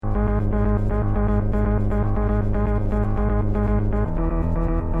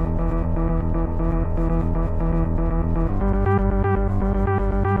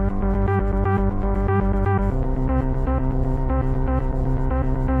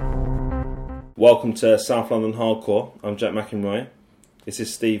Welcome to South London Hardcore. I'm Jack McEnroy. This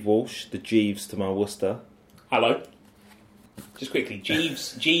is Steve Walsh, the Jeeves to my Worcester. Hello. Just quickly,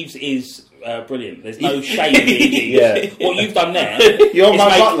 Jeeves is brilliant. There's no shame in being Jeeves. Yeah. What you've done there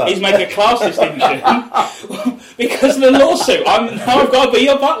butler. is make a class distinction because of the lawsuit. Now I've got to be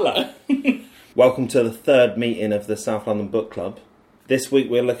your butler. Welcome to the third meeting of the South London Book Club. This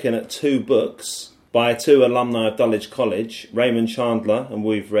week we're looking at two books by two alumni of Dulwich College, Raymond Chandler, and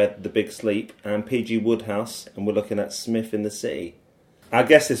we've read The Big Sleep, and P.G. Wodehouse, and we're looking at Smith in the City. Our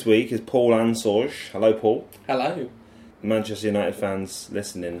guest this week is Paul Ansorge. Hello, Paul. Hello. Manchester United fans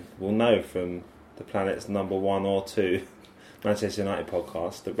listening will know from the planet's number 1 or 2 Manchester United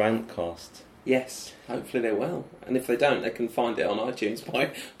podcast, the Rantcast. Yes, hopefully they will. And if they don't, they can find it on iTunes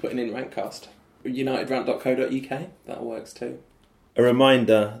by putting in Rantcast. UnitedRant.co.uk, that works too. A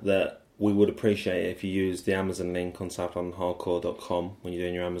reminder that we would appreciate it if you use the Amazon link on southlondonhardcore.com when you're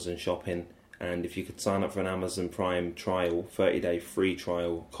doing your Amazon shopping. And if you could sign up for an Amazon Prime trial, 30-day free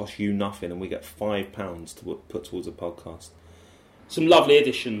trial, costs you nothing, and we get £5 to put towards a podcast. Some lovely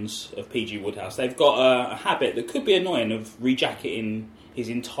editions of P.G. Wodehouse. They've got a habit that could be annoying of rejacketing his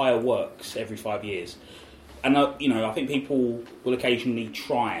entire works every 5 years. And, I think people will occasionally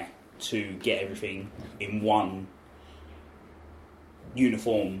try to get everything in one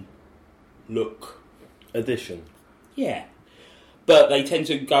uniform look. Edition. Yeah. But they tend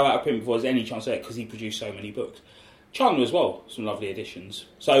to go out of print before there's any chance of it because he produced so many books. Chandler as well, some lovely editions.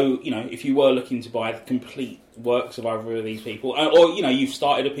 So, if you were looking to buy the complete works of either of these people, or, you've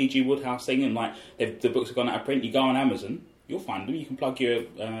started a P.G. Wodehouse thing and the books have gone out of print, you go on Amazon, you'll find them, you can plug your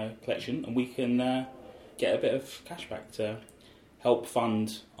collection and we can get a bit of cash back to help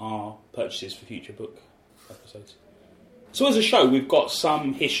fund our purchases for future book episodes. So as a show, we've got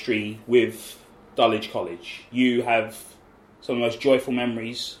some history with Dulwich College. You have some of the most joyful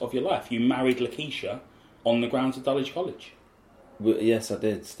memories of your life. You married Lakeisha on the grounds of Dulwich College. Yes, I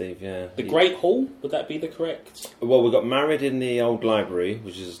did, Steve, yeah. The Great Hall, would that be the correct? Well, we got married in the old library,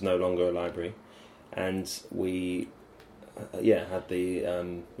 which is no longer a library, and we, had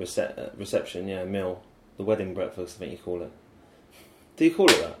the reception, meal, the wedding breakfast, I think you call it. Do you call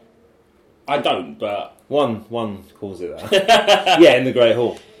it that? I don't, but... One calls it that. Yeah, in the Great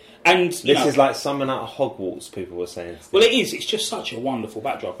Hall. And this is like something out of Hogwarts, people were saying. Well, it is. It's just such a wonderful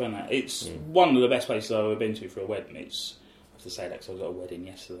backdrop, isn't it? It's one of the best places I've ever been to for a wedding. I have to say that because I was at a wedding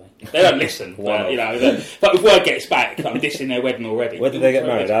yesterday. They don't listen, but if word gets back, I'm dissing their wedding already. Where did they get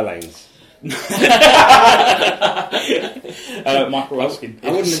married? Our lanes. Michael Ruskin.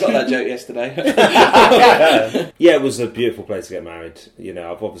 I wouldn't have got that joke yesterday. Yeah, it was a beautiful place to get married.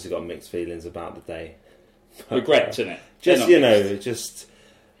 I've obviously got mixed feelings about the day. Regrets, innit?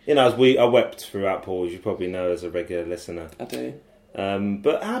 I wept throughout, Paul, as you probably know as a regular listener. I do.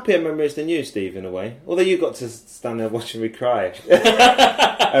 But happier memories than you, Steve, in a way. Although you got to stand there watching me cry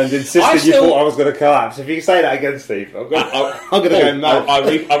and insisted you thought I was going to collapse. If you can say that again, Steve, I'm going to go mad. I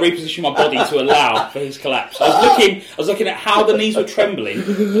repositioned my body to allow for his collapse. I was looking at how the knees were trembling.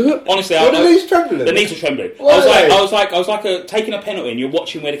 Honestly, the knees trembling? The knees were trembling. Why? I was like taking a penalty, and you're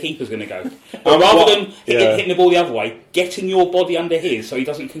watching where the keeper's going to go. But rather than hitting the ball the other way, getting your body under his so he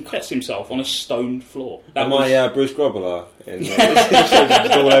doesn't concuss himself on a stone floor. Am I Bruce Grobbelaar?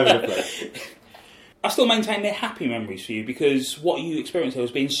 All over the place. I still maintain they're happy memories for you because what you experienced there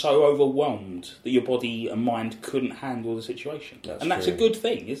was being so overwhelmed that your body and mind couldn't handle the situation. That's a good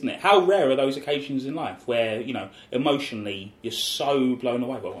thing, isn't it? How rare are those occasions in life where, emotionally you're so blown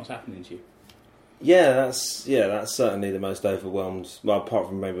away by what's happening to you? Yeah, that's certainly the most overwhelmed. Well, apart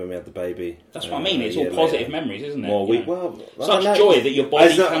from maybe when we had the baby. That's what I mean. It's all positive memories, isn't it? Such joy that your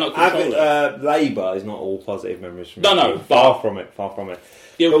body cannot control it. Labour is not all positive memories from No, far from it.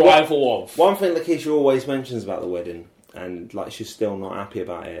 The arrival of. One thing Lakeisha always mentions about the wedding, and she's still not happy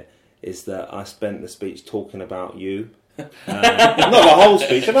about it, is that I spent the speech talking about you. Not the whole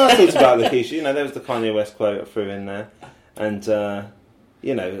speech. I talked about Lakeisha. There was the Kanye West quote I threw in there, and. I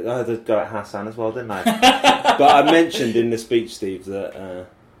had to go at Hassan as well, didn't I? But I mentioned in the speech, Steve, that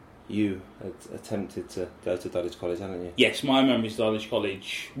you had attempted to go to Dulwich College, hadn't you? Yes, my memories of Dulwich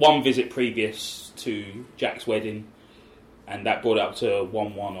College. One visit previous to Jack's wedding, and that brought it up to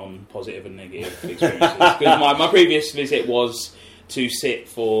 1-1 on positive and negative experiences. Because my previous visit was to sit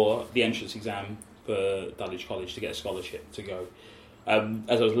for the entrance exam for Dulwich College to get a scholarship to go.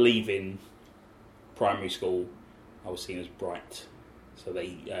 As I was leaving primary school, I was seen as bright. So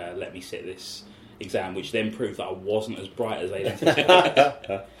they let me sit this exam, which then proved that I wasn't as bright as they'd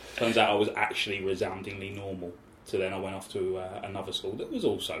anticipated. Turns out I was actually resoundingly normal. So then I went off to another school that was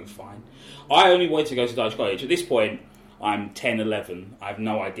also fine. I only wanted to go to Dulwich College. At this point, I'm 10, 11. I have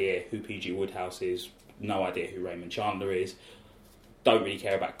no idea who PG Woodhouse is, no idea who Raymond Chandler is. Don't really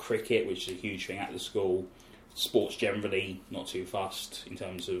care about cricket, which is a huge thing at the school. Sports generally, not too fussed in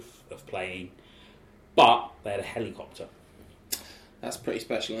terms of playing. But they had a helicopter. That's pretty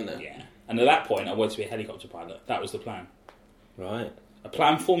special, isn't it? Yeah. And at that point, I wanted to be a helicopter pilot. That was the plan. Right. A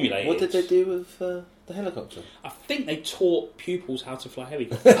plan formulated. What did they do with the helicopter? I think they taught pupils how to fly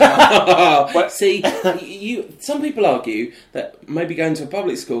helicopters. See, some people argue that maybe going to a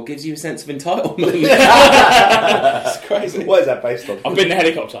public school gives you a sense of entitlement. It's crazy. What is that based on? I've been in a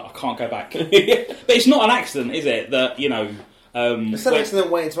helicopter. I can't go back. But it's not an accident, is it? That it's an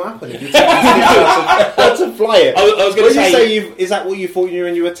accident waiting to happen. If you tell how to fly it. I was going to say, is that what you thought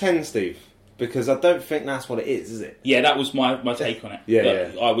when you were 10, Steve? Because I don't think that's what it is it? Yeah, that was my take on it. Yeah.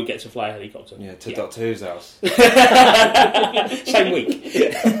 I would get to fly a helicopter. Yeah, to Doctor Who's house. Same week.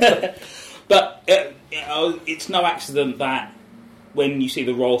 But it's no accident that when you see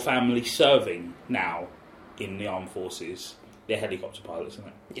the royal family serving now in the armed forces, they're helicopter pilots, isn't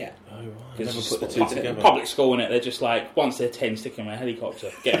it? Yeah. Oh, right. Because Never put the two together. Public school, innit? They're just like, once they're 10, stick them in a helicopter,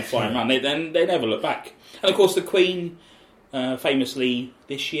 get them flying around. They never look back. And of course, the Queen, famously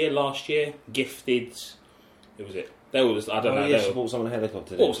last year, gifted. Who was it? There was, I don't know. Yeah, she bought someone a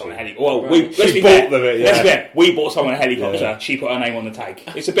helicopter. Bought someone a helicopter. Well, Right. let's be them. we bought someone a helicopter. Yeah. She put her name on the tag.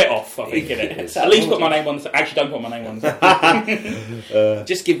 It's a bit off, I think, isn't it? It's At least put my name on the tag. Actually, don't put my name on the tag.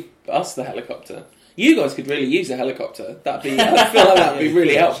 Just give us the helicopter. You guys could really use a helicopter. I feel like that'd be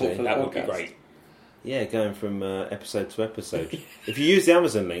really helpful for the That podcast. would be great. Yeah, going from episode to episode. If you use the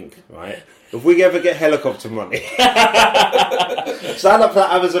Amazon link, right, if we ever get helicopter money, sign up for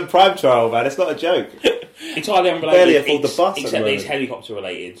that Amazon Prime trial, man. It's not a joke. Entirely unrelated. Barely afford the bus at the except that it's moment. helicopter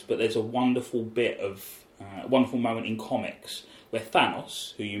related. But there's a wonderful wonderful moment in comics where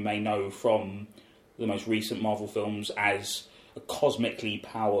Thanos, who you may know from the most recent Marvel films as a cosmically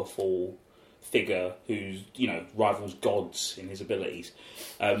powerful figure who's rivals gods in his abilities.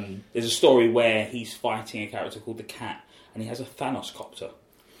 There's a story where he's fighting a character called the Cat, and he has a Thanos copter,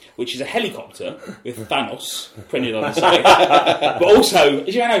 which is a helicopter with Thanos printed on the side. But also,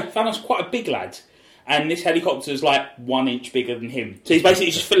 as you know, Thanos is quite a big lad, and this helicopter is like 1 inch bigger than him. So he's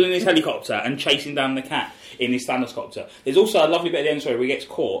basically just filling his helicopter and chasing down the Cat in his Thanos copter. There's also a lovely bit at the end, where he gets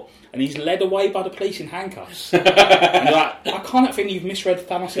caught and he's led away by the police in handcuffs. And you're like, I can't think you've misread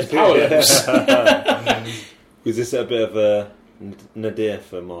Thanos' power levels. Was this a bit of a nadir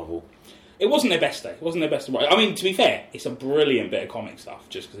for Marvel? It wasn't their best day. It wasn't their best day. I mean, to be fair, it's a brilliant bit of comic stuff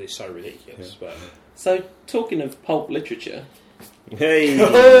just because it's so ridiculous. Yeah. But So, talking of pulp literature, Hey!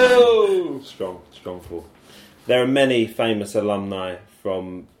 oh! Strong fall. There are many famous alumni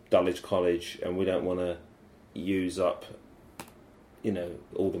from Dulwich College, and we don't want to use up,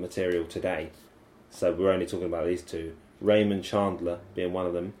 all the material today. So we're only talking about these two. Raymond Chandler being one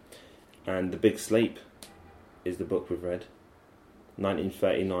of them, and The Big Sleep is the book we've read,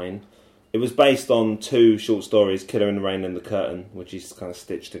 1939. It was based on 2 short stories, Killer in the Rain and The Curtain, which he's kind of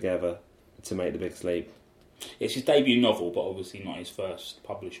stitched together to make The Big Sleep. It's his debut novel, but obviously not his first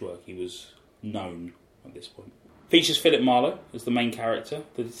published work. He was known at this point. Features Philip Marlowe as the main character,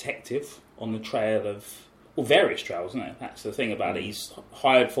 the detective on the trail of various trails, isn't it? That's the thing about it. He's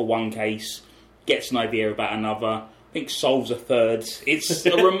hired for one case, gets an idea about another, I think solves a third. It's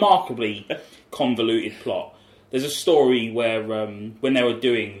a remarkably convoluted plot. There's a story where, when they were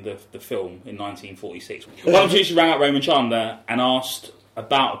doing the film in 1946, one producer rang up Raymond Chandler and asked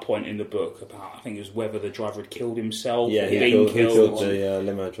about a point in the book about, I think it was whether the driver had killed himself Yeah, or he been killed the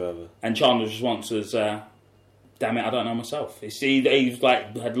limo driver. And Chandler's response was, damn it, I don't know myself. He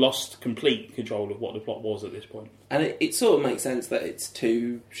had lost complete control of what the plot was at this point. and it sort of makes sense that it's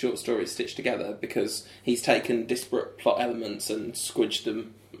 2 short stories stitched together because he's taken disparate plot elements and squidged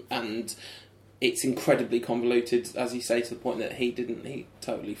them, and it's incredibly convoluted, as you say, to the point that he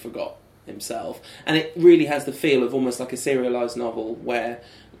totally forgot himself. And it really has the feel of almost like a serialised novel, where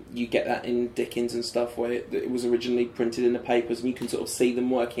you get that in Dickens and stuff, where it was originally printed in the papers and you can sort of see them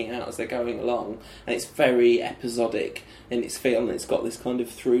working out as they're going along. And it's very episodic in its feel, and it's got this kind of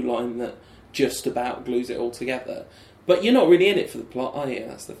through line that just about glues it all together. But you're not really in it for the plot, are you?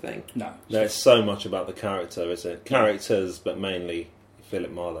 That's the thing. No. There's so much about the character, isn't it? Characters, but mainly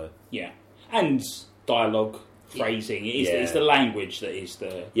Philip Marlowe. Yeah. And dialogue, phrasing. It's the language that is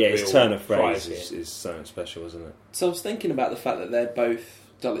the His real turn of prize phrase here. is something special, isn't it? So I was thinking about the fact that they're both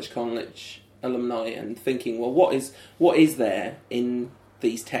Dulwich College alumni, and thinking, well, what is there in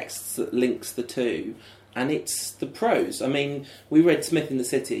these texts that links the two? And it's the prose. I mean, we read Smith in the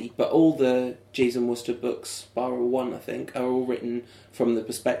City, but all the Jeeves and Worcester books, bar one, I think, are all written from the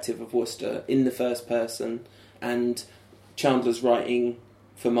perspective of Worcester in the first person, and Chandler's writing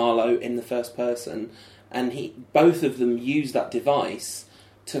for Marlowe in the first person, and both of them use that device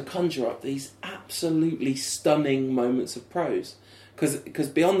to conjure up these absolutely stunning moments of prose. Because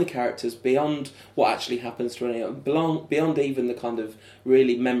beyond the characters, beyond what actually happens to anyone, beyond even the kind of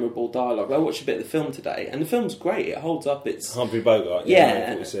really memorable dialogue. I watched a bit of the film today, and the film's great. It holds up. It's Humphrey Bogart,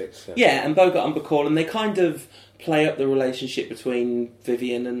 46. Yeah, and Bogart and Bacall, and they kind of play up the relationship between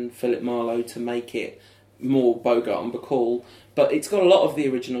Vivian and Philip Marlowe to make it more Bogart and Bacall. But it's got a lot of the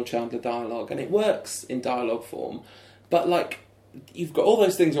original Chandler dialogue, and it works in dialogue form. But you've got all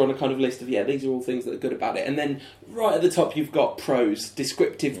those things are on a kind of list of, these are all things that are good about it. And then right at the top you've got prose,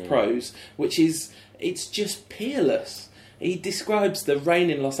 descriptive prose, which is, it's just peerless. He describes the rain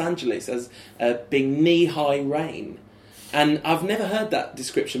in Los Angeles as being knee-high rain. And I've never heard that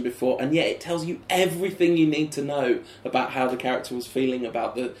description before, and yet it tells you everything you need to know about how the character was feeling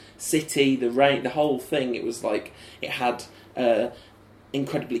about the city, the rain, the whole thing. It was like, it had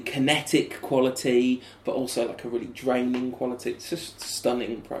incredibly kinetic quality, but also like a really draining quality. It's just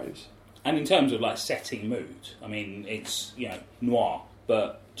stunning prose. And in terms of setting mood, I mean, it's noir,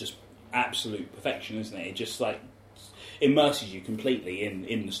 but just absolute perfection, isn't it? It just immerses you completely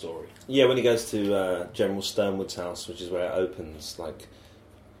in the story. Yeah, when he goes to General Sternwood's house, which is where it opens,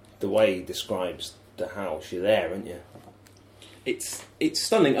 the way he describes the house, you're there, aren't you? It's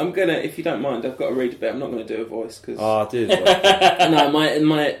stunning. I'm gonna, if you don't mind, I've got to read a bit. I'm not going to do a voice because do as well. No,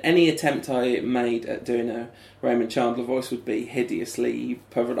 my any attempt I made at doing a Raymond Chandler voice would be hideously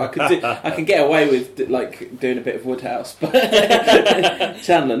pervert. I could get away with doing a bit of Woodhouse, but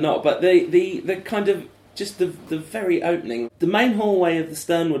Chandler not. But the kind of just the very opening. The main hallway of the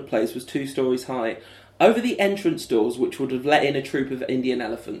Sternwood place was 2 stories high. Over the entrance doors, which would have let in a troop of Indian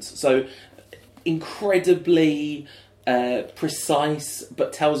elephants. So incredibly precise,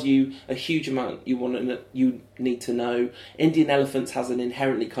 but tells you a huge amount you need to know. Indian Elephants has an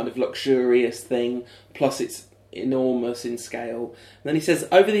inherently kind of luxurious thing, plus it's enormous in scale. And then he says,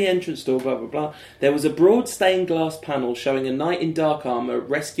 over the entrance door, blah blah blah, there was a broad stained glass panel showing a knight in dark armour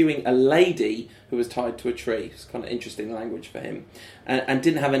rescuing a lady who was tied to a tree. It's kind of interesting language for him, and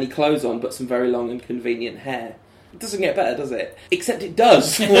didn't have any clothes on, but some very long and convenient hair. It doesn't get better, does it? Except it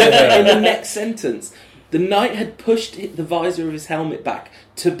does. In the next sentence, the knight had pushed the visor of his helmet back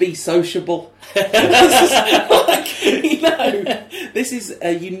to be sociable. This is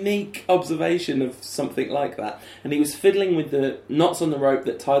a unique observation of something like that. And he was fiddling with the knots on the rope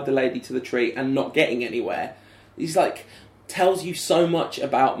that tied the lady to the tree and not getting anywhere. He's tells you so much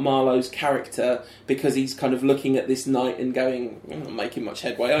about Marlowe's character because he's kind of looking at this knight and going, I'm not making much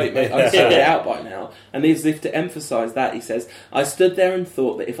headway, are you, mate? I've figured it out by now. And as if to emphasise that, he says, I stood there and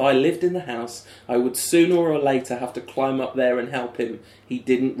thought that if I lived in the house, I would sooner or later have to climb up there and help him. He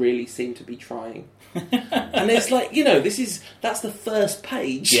didn't really seem to be trying. And it's that's the first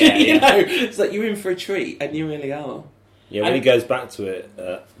page. It's you're in for a treat, and you really are. Yeah, when he goes back to it,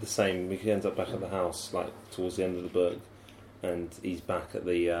 the same, he ends up back at the house, towards the end of the book. And he's back at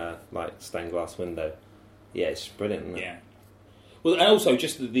the stained glass window. Yeah, it's brilliant, isn't it? Yeah. Well, and also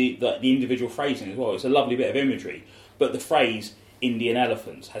just the individual phrasing as well. It's a lovely bit of imagery, but the phrase "Indian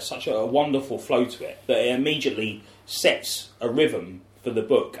elephants" has such a wonderful flow to it that it immediately sets a rhythm for the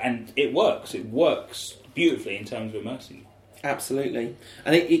book, and it works. It works beautifully in terms of immersing. Absolutely,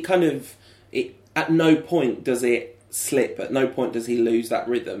 and it kind of at no point does it slip. At no point does he lose that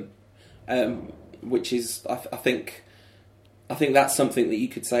rhythm, which is I think that's something that you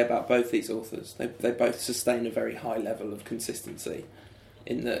could say about both these authors. They both sustain a very high level of consistency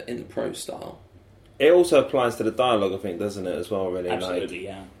in the prose style. It also applies to the dialogue, I think, doesn't it, as well, really? Absolutely,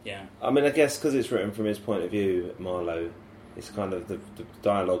 yeah. I mean, I guess because it's written from his point of view, Marlowe, it's kind of the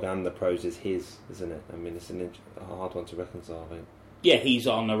dialogue and the prose is his, isn't it? I mean, it's a hard one to reconcile, I think. Yeah, he's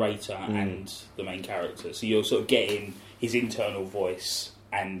our narrator and the main character, so you're sort of getting his internal voice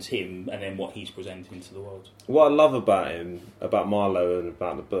and him, and then what he's presenting to the world. What I love about him, about Marlowe, and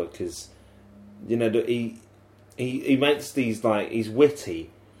about the book is, that he makes these he's witty,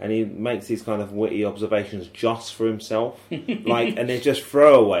 and he makes these kind of witty observations just for himself, and they're just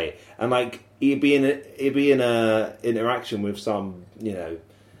throwaway, and he'd be in a interaction with some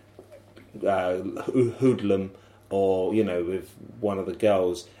hoodlum or with one of the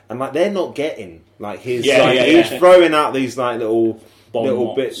girls, and they're not getting his he's throwing out these little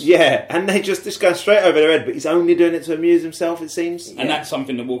bits, and they just go straight over their head. But he's only doing it to amuse himself, it seems. And that's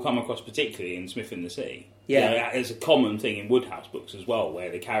something that we'll come across particularly in Smith in the Sea. Yeah, it's a common thing in Woodhouse books as well, where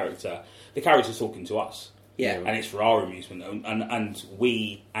the character's talking to us. Yeah, and it's for our amusement, and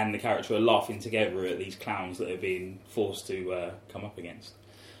we and the character are laughing together at these clowns that are being forced to come up against.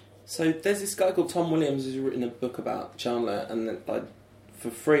 So there's this guy called Tom Williams who's written a book about Chandler, and like for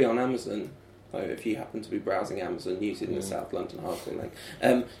free on Amazon. So if you happen to be browsing Amazon using the South London hardcore link,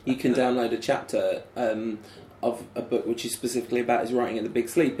 you can download a chapter of a book which is specifically about his writing in The Big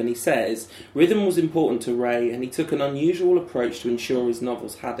Sleep, and he says, rhythm was important to Ray, and he took an unusual approach to ensure his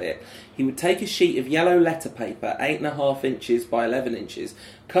novels had it. He would take a sheet of yellow letter paper, 8.5 inches by 11 inches,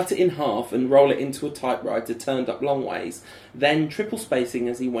 cut it in half and roll it into a typewriter turned up long ways. Then, triple spacing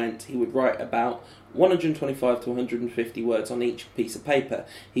as he went, he would write about 125 to 150 words on each piece of paper.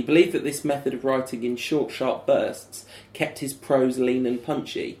 He believed that this method of writing in short, sharp bursts kept his prose lean and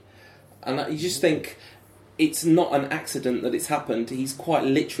punchy. And you just think, it's not an accident that it's happened. He's quite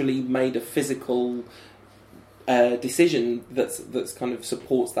literally made a physical decision that's kind of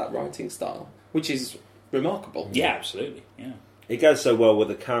supports that writing style, which is remarkable. Yeah, absolutely. Yeah, it goes so well with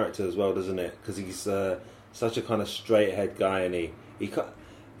the character as well, doesn't it? Because he's such a kind of straight-ahead guy, and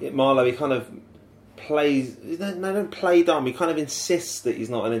Marlowe, he kind of plays. They don't play dumb. He kind of insists that he's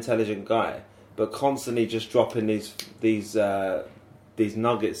not an intelligent guy, but constantly just dropping these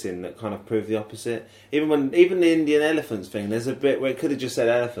nuggets in that kind of prove the opposite. Even the Indian elephants thing, there's a bit where it could have just said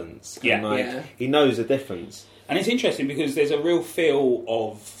elephants. Yeah, he knows the difference. And it's interesting because there's a real feel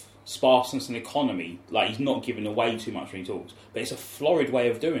of sparseness and economy. Like, he's not giving away too much when he talks, but it's a florid way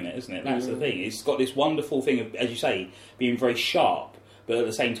of doing it, isn't it? That's the thing. It's got this wonderful thing of, as you say, being very sharp, but at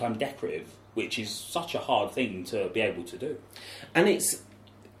the same time decorative, which is such a hard thing to be able to do. And it's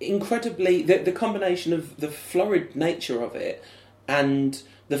incredibly the combination of the florid nature of it and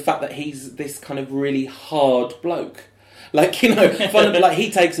the fact that he's this kind of really hard bloke. Like, like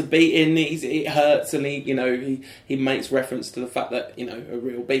he takes a beating, it hurts, and he makes reference to the fact that, a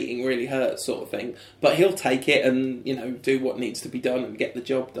real beating really hurts, sort of thing. But he'll take it and, do what needs to be done and get the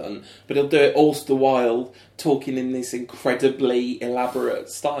job done. But he'll do it all the while talking in this incredibly elaborate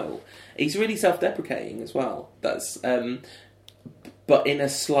style. He's really self-deprecating as well. That's, but in a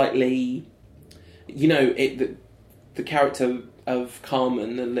slightly, the character of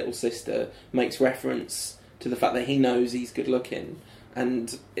Carmen, the little sister, makes reference to the fact that he knows he's good looking,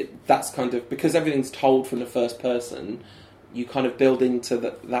 and that's kind of, because everything's told from the first person, you kind of build into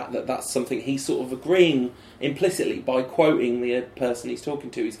that's something he's sort of agreeing implicitly by quoting the person he's talking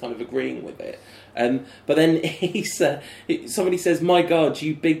to. He's kind of agreeing with it, but then somebody says, "My God,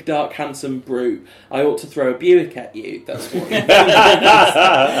 you big dark handsome brute! I ought to throw a Buick at you." That's what.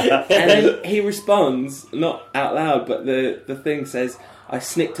 And then he responds, not out loud, but the thing says, "I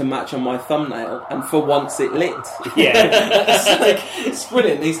snicked a match on my thumbnail, and for once it lit." Yeah, it's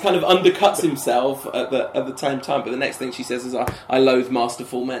brilliant. He's kind of undercuts himself at the same time, but the next thing she says is, "I loathe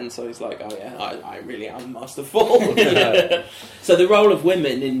masterful men." So he's like, "Oh yeah, I really am masterful." So the role of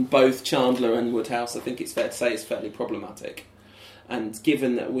women in both Chandler and Woodhouse, I think it's fair to say, is fairly problematic. And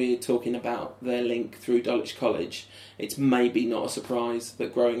given that we're talking about their link through Dulwich College, it's maybe not a surprise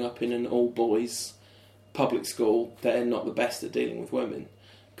that growing up in an all-boys public school, they're not the best at dealing with women,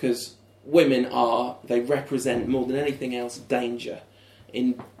 because women they represent more than anything else danger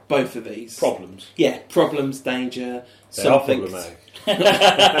in both of these problems. Yeah, problems, danger, They something. are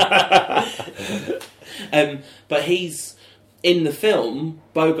problematic. But he's in the film.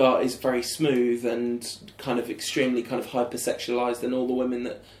 Bogart is very smooth and kind of extremely kind of hypersexualized, and all the women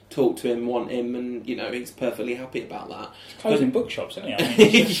that talk to him want him, and he's perfectly happy about that. Closing bookshops, isn't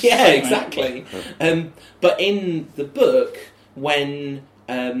he? Yeah, exactly. But in the book, when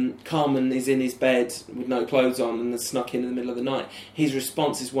Carmen is in his bed with no clothes on and is snuck in the middle of the night, his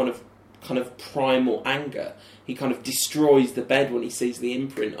response is one of kind of primal anger. He kind of destroys the bed when he sees the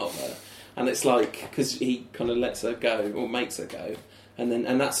imprint of her, and it's like, because he kind of lets her go or makes her go, and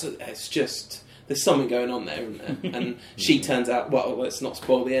it's just, there's something going on there, isn't there? And she turns out, well, let's not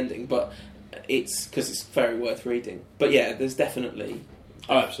spoil the ending, but it's because it's very worth reading. But yeah, there's definitely.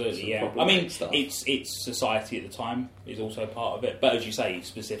 Oh, absolutely, yeah. I mean, stuff. it's society at the time is also part of it, but as you say,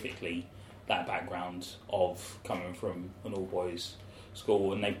 specifically that background of coming from an all-boys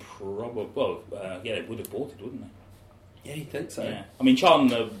school, and they probably, they would have bought it, wouldn't they? Yeah, you think so? Yeah. I mean,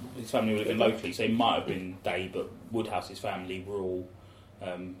 Chandler, his family would have been locally, so it might have been Day, but Woodhouse's family were all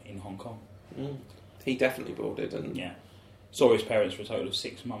in Hong Kong. Mm. He definitely boarded, and yeah, saw his parents for a total of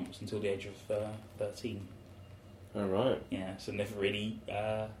 6 months until the age of 13. All right. Yeah, so never really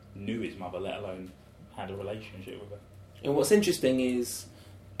knew his mother, let alone had a relationship with her. And what's interesting is,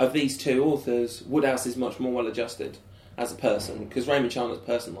 of these two authors, Woodhouse is much more well adjusted as a person, because Raymond Chandler's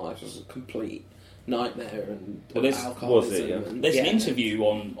personal life was a complete nightmare, and alcoholism. There's an interview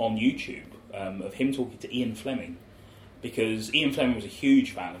on YouTube of him talking to Ian Fleming, because Ian Fleming was a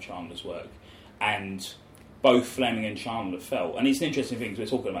huge fan of Chandler's work, and both Fleming and Chandler felt. And it's an interesting thing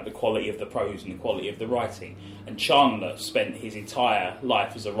because we're talking about the quality of the prose and the quality of the writing. And Chandler spent his entire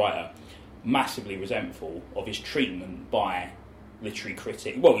life as a writer massively resentful of his treatment by literary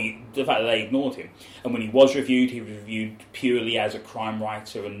critics. Well, the fact that they ignored him. And when he was reviewed, he was reviewed purely as a crime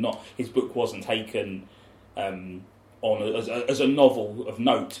writer, and not his book wasn't taken on as a novel of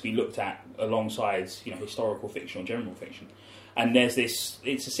note to be looked at alongside, you know, historical fiction or general fiction. And there's this,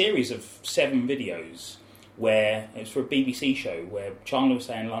 it's a series of 7 videos where, it's for a BBC show, where Chandler was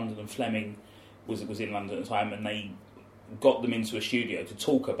staying in London and Fleming was in London at the time, and they got them into a studio to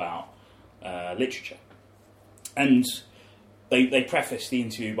talk about literature. And they prefaced the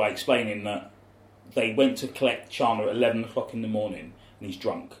interview by explaining that they went to collect Chandler at 11 o'clock in the morning, and he's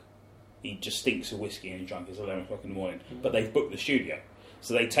drunk. He just stinks of whiskey and he's drunk. It's 11 o'clock in the morning. But they've booked the studio.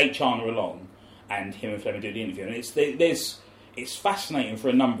 So they take Chandler along, and him and Fleming do the interview. And it's fascinating for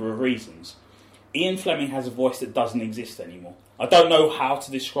a number of reasons. Ian Fleming has a voice that doesn't exist anymore. I don't know how to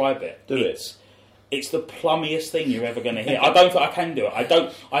describe it. It's the plummiest thing you're ever going to hear. I don't think I can do it.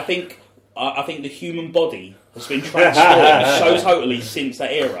 I think the human body has been transformed so totally since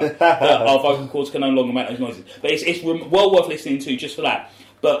that era that our vocal cords can no longer make those noises. But it's well worth listening to just for that.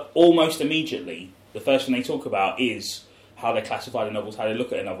 But almost immediately, the first thing they talk about is how they classify the novels, how they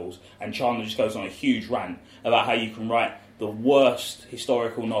look at the novels, and Chandler just goes on a huge rant about how you can write the worst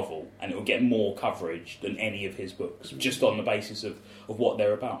historical novel and it will get more coverage than any of his books, just on the basis of what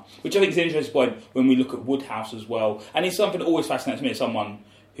they're about. Which I think is an interesting point when we look at Wodehouse as well. And it's something that always fascinates me as someone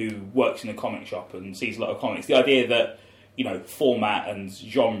who works in a comic shop and sees a lot of comics. The idea that, you know, format and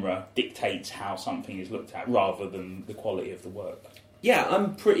genre dictates how something is looked at rather than the quality of the work. Yeah,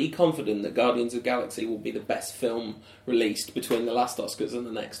 I'm pretty confident that Guardians of the Galaxy will be the best film released between the last Oscars and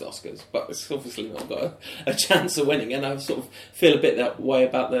the next Oscars, but it's obviously not got a chance of winning, and I sort of feel a bit that way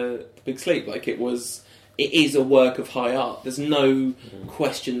about the Big Sleep. Like, it is a work of high art. There's no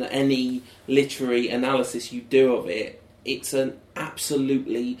question that any literary analysis you do of it, it's an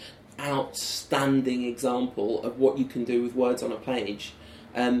absolutely outstanding example of what you can do with words on a page.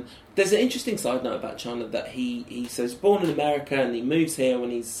 There's an interesting side note about Chandler that he says born in America and he moves here when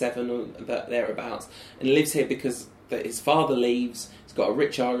he's 7 or thereabouts, and he lives here because his father leaves. He's got a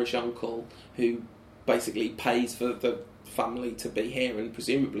rich Irish uncle who basically pays for the family to be here and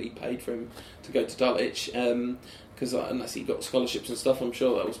presumably paid for him to go to Dulwich, because unless he got scholarships and stuff, I'm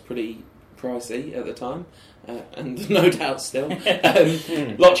sure that was pretty pricey at the time, and no doubt still.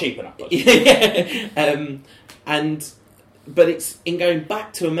 Lot cheaper now. But it's in going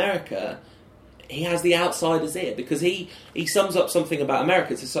back to America, he has the outsider's ear, because he sums up something about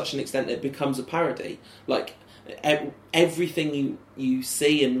America to such an extent that it becomes a parody. Like, everything you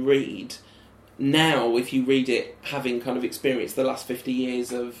see and read now, if you read it having kind of experienced the last 50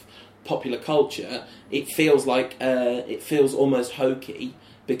 years of popular culture, it feels almost hokey,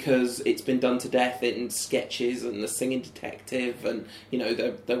 because it's been done to death in sketches and The Singing Detective and, you know,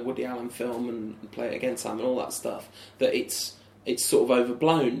 the Woody Allen film and Play It Again, Sam, and all that stuff, that it's sort of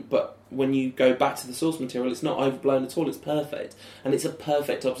overblown. But when you go back to the source material, it's not overblown at all. It's perfect, and it's a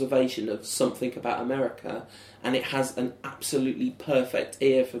perfect observation of something about America, and it has an absolutely perfect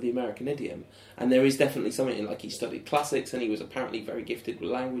ear for the American idiom. And there is definitely something in, like, he studied classics and he was apparently very gifted with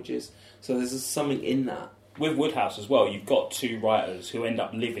languages, so there's something in that. With Wodehouse as well, you've got 2 writers who end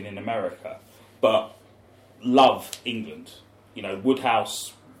up living in America but love England. You know,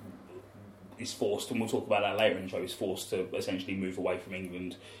 Wodehouse is forced, and we'll talk about that later in the show, is forced to essentially move away from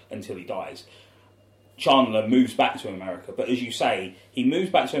England until he dies. Chandler moves back to America, but as you say, he moves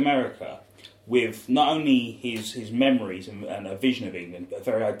back to America with not only his memories and a vision of England, but a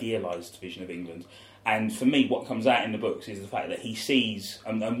very idealised vision of England. And for me, what comes out in the books is the fact that he sees,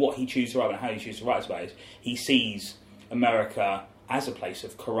 and what he chooses to write and how he chooses to write about it, he sees America as a place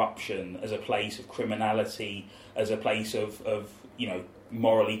of corruption, as a place of criminality, as a place of you know,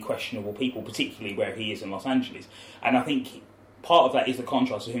 morally questionable people, particularly where he is in Los Angeles. And I think part of that is the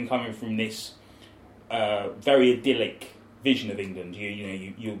contrast of him coming from this very idyllic vision of England.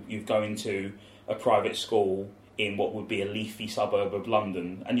 You go into a private school in what would be a leafy suburb of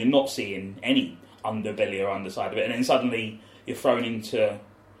London, and you're not seeing any underbelly or underside of it, and then suddenly you're thrown into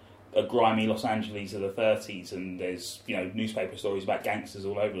a grimy Los Angeles of the 30s, and there's, you know, newspaper stories about gangsters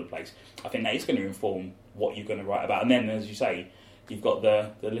all over the place. I think that is going to inform what you're going to write about, and then, as you say, you've got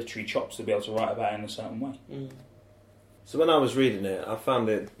the literary chops to be able to write about it in a certain way. So when I was reading it, I found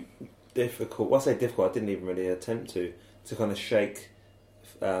it difficult. Well, I say difficult, I didn't even really attempt to kind of shake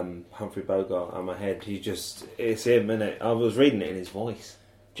Humphrey Bogart out of my head. It's him, innit? I was reading it in his voice.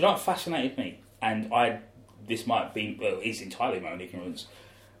 Do you know what fascinated me? And this might be, it's entirely my own ignorance.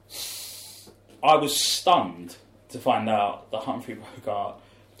 I was stunned to find out that Humphrey Bogart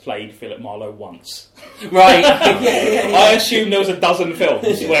played Philip Marlowe once. Right. I assumed there was a dozen films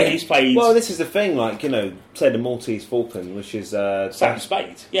where he's played. Well, this is the thing, like, say the Maltese Falcon, which is Sam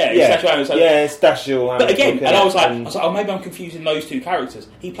Spade. It's Dashiell. But again, and I was like, oh, maybe I'm confusing those two characters.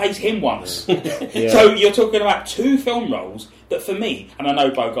 He plays him once. So you're talking about two film roles that, for me, and I know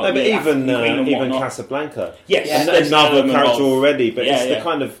Bogart. No, but even Casablanca. Yes, another character already. But it's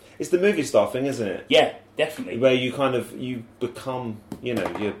the it's the movie star thing, isn't it? Yeah. Definitely. Where you become,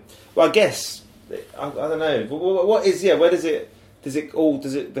 well, I guess, I don't know. What is, where does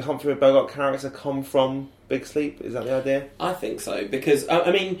the Humphrey Bogart character come from Big Sleep? Is that the idea? I think so, because,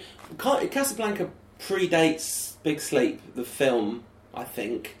 I mean, Casablanca predates Big Sleep, the film, I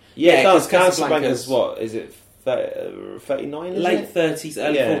think. Yeah, it does. Casablanca's what? Is it 39? Late 30s,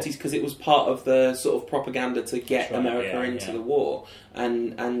 early 40s, because it was part of the sort of propaganda to get America into the war,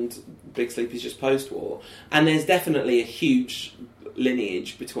 and Big Sleep is just post-war. And there's definitely a huge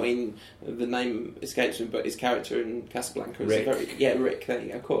lineage between, the name escapes me, but his character in Casablanca is Rick. Rick. There you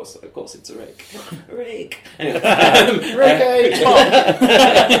go. Of course it's a Rick. Rick. Ricky! Ricky!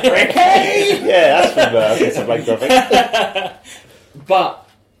 That's from Casablanca, I think. But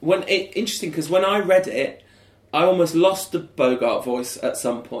interesting, because when I read it, I almost lost the Bogart voice at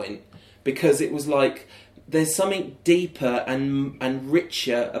some point, because it was like there's something deeper and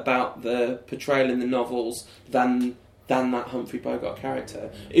richer about the portrayal in the novels than that Humphrey Bogart character.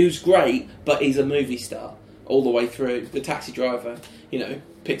 He was great, but he's a movie star all the way through. The taxi driver,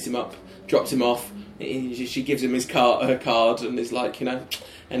 picks him up, drops him off. She gives him her card, and is like,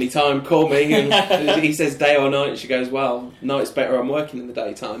 anytime, call me. And he says day or night, and she goes, well, night's better, I'm working in the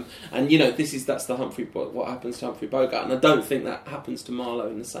daytime. And, that's the what happens to Humphrey Bogart. And I don't think that happens to Marlowe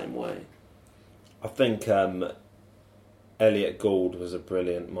in the same way. I think Elliot Gould was a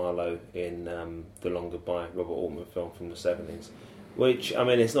brilliant Marlowe in The Long Goodbye, Robert Altman film from the 70s. Which, I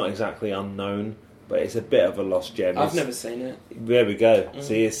mean, it's not exactly unknown, but it's a bit of a lost gem. I've never seen it. There we go.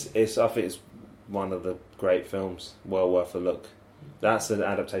 See, I think it's one of the great films, well worth a look. That's an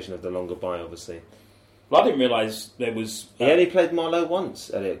adaptation of The Long Goodbye, obviously. Well, I didn't realise there was... He only played Marlowe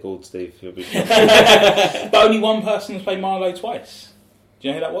once, Elliot Gould, Steve. He'll be But only one person has played Marlowe twice. Do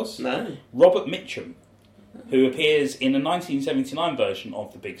you know who that was? No. Robert Mitchum, who appears in a 1979 version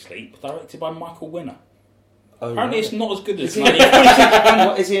of The Big Sleep, directed by Michael Winner. Oh, Apparently it's not as good as...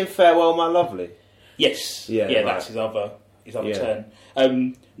 What, is he in Farewell, My Lovely? Yes. Yeah, right. That's his other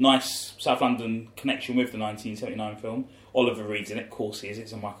turn. Nice South London connection with the 1979 film. Oliver Reed's in it, of course he is.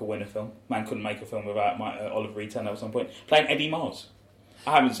 It's a Michael Winner film. Man couldn't make a film without Oliver Reed turning up at some point. Playing Eddie Mars.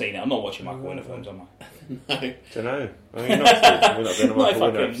 I haven't seen it. I'm not watching Michael Winner films, am I? No. Don't know. I mean, we're not doing a Michael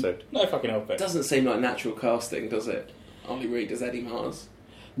Winner episode. No fucking help it. Doesn't seem like natural casting, does it? Ollie Reed as Eddie Mars.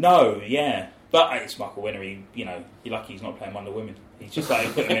 No, yeah. But it's Michael Winner. You're lucky he's not playing Wonder Woman. He's just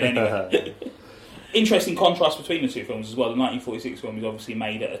like putting him in anyway. Interesting contrast between the two films as well. The 1946 film is obviously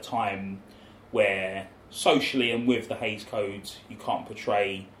made at a time where socially and with the Hays Codes you can't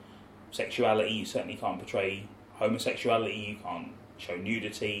portray sexuality, you certainly can't portray homosexuality, you can't show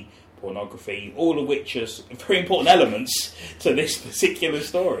nudity, pornography, all of which are very important elements to this particular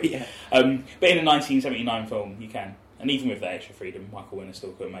story. Yeah. But in a 1979 film you can. And even with that extra freedom, Michael Winner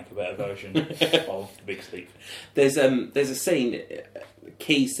still couldn't make a better version of The Big Sleep. There's a scene, a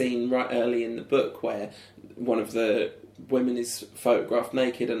key scene right early in the book where one of the women is photographed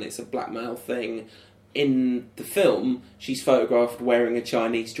naked, and it's a blackmail thing. In the film, she's photographed wearing a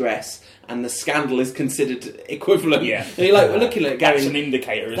Chinese dress, and the scandal is considered equivalent. Yeah. And you're like, we're looking at it going, That's an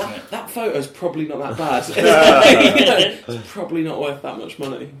indicator, isn't it? That photo's probably not that bad. It's probably not worth that much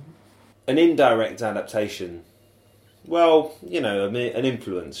money. An indirect adaptation. Well, an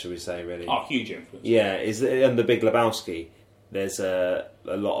influence, should we say, really? Oh, huge influence. Yeah, and The Big Lebowski. There's a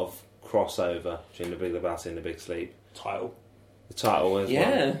lot of crossover between The Big Lebowski and The Big Sleep. The title as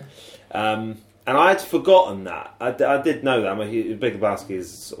well. And I'd forgotten that. I did know that. The Big Lebowski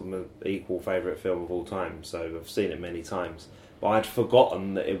is sort of my equal favourite film of all time, so I've seen it many times. But I'd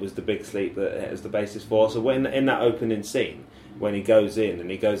forgotten that it was The Big Sleep that it was the basis for. So when in that opening scene, when he goes in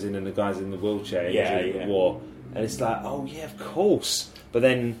and the guy's in the wheelchair during the war, and it's like, oh yeah, of course. But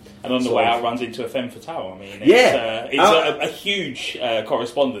then, and on the way out, runs into a femme fatale. I mean, it's a huge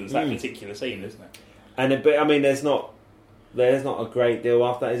correspondence, that particular scene, isn't it? And there's not a great deal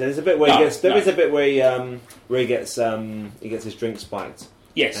after that. There's a bit where is a bit where he gets his drink spiked.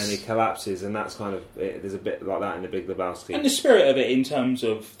 Yes. And he collapses, and that's kind of it. There's a bit like that in The Big Lebowski. And the spirit of it in terms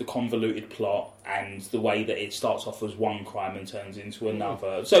of the convoluted plot and the way that it starts off as one crime and turns into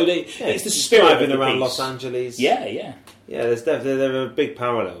another. So it's the spirit driving of the around piece. Los Angeles. Yeah. Yeah, there are big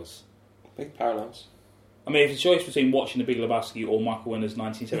parallels. Big parallels. I mean, if it's a choice between watching The Big Lebowski or Michael Winner's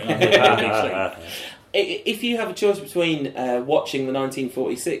 1979 Big Sleep, If you have a choice between watching the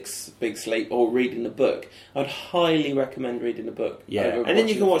 1946 Big Sleep or reading the book, I'd highly recommend reading the book. Yeah, over and then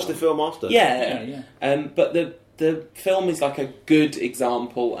you watching can watch the film after. Yeah. But the film is like a good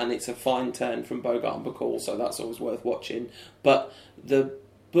example, and it's a fine turn from Bogart and Bacall, so that's always worth watching. But the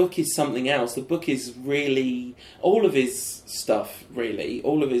book is something else. The book is really all of his stuff. Really,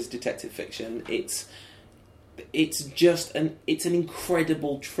 all of his detective fiction. It's just an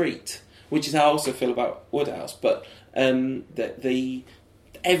incredible treat, which is how I also feel about Wodehouse. But the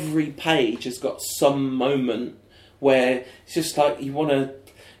every page has got some moment where it's just like you want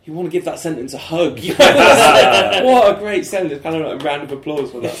to give that sentence a hug. What a great sentence! Kind of like a round of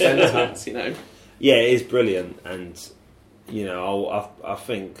applause for that sentence, you know. Yeah, it is brilliant, and you know, I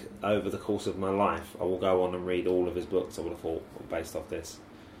think over the course of my life, I will go on and read all of his books. I would have thought based off this.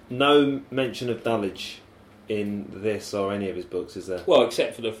 No mention of Dulwich in this or any of his books, is there? Well,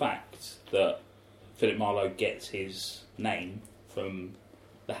 except for the fact that Philip Marlowe gets his name from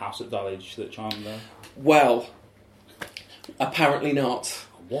the house at Dulwich that Chandler... Well, apparently not.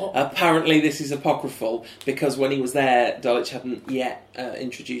 What? Apparently this is apocryphal, because when he was there, Dulwich hadn't yet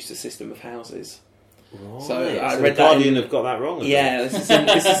introduced a system of houses. Right. So I the read that Guardian have got that wrong. Yeah, this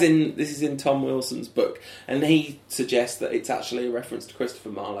is in Tom Wilson's book, and he suggests that it's actually a reference to Christopher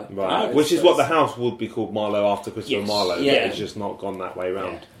Marlowe. Right, which is what the house would be called, Marlowe after Christopher Marlowe. Yeah. It's just not gone that way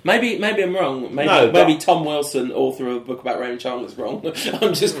round. Yeah. Maybe I'm wrong. Maybe Tom Wilson, author of a book about Raymond Chandler's, wrong.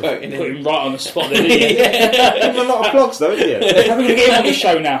 I'm just quoting him. Put him right on the spot there, didn't you? Give him a lot of plugs though, isn't it? We're going to get him on the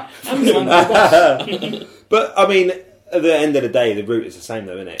show now. But I mean, at the end of the day, the route is the same,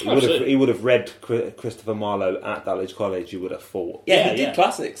 though, isn't it? He would have read Christopher Marlowe at Dulwich College. You would have thought. Yeah, he did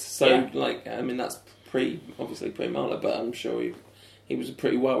classics. So, I mean, that's obviously pre Marlowe, but I'm sure he was a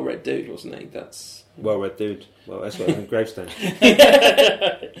pretty well read dude, wasn't he? That's well read dude. Well, that's what in Gravestone.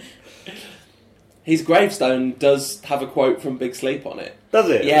 His gravestone does have a quote from Big Sleep on it. Does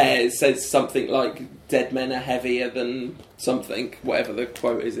it? Yeah, it says something like "Dead men are heavier than something," whatever the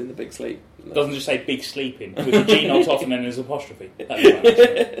quote is in the Big Sleep. It doesn't just say "big sleeping" with a G not often and his apostrophe.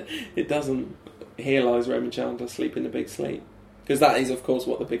 It doesn't. Here lies Raymond Chandler, sleep in the Big Sleep, because that is, of course,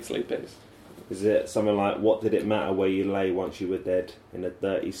 what the Big Sleep is. Is it something like, "What did it matter where you lay once you were dead? In a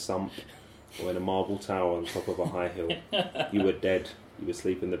dirty sump or in a marble tower on top of a high hill? You were dead. You were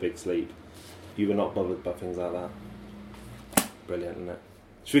asleep in the Big Sleep. You were not bothered by things like that." Brilliant, isn't it?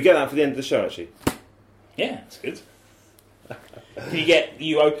 Should we get that for the end of the show, actually? Yeah, it's good. Can you get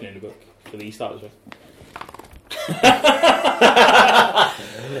you opening the book for the starters with?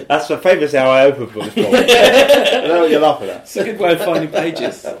 That's my favourite, how I open books. I know what you're laughing at. It's a good way of finding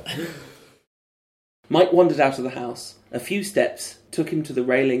pages. Mike wandered out of the house. A few steps took him to the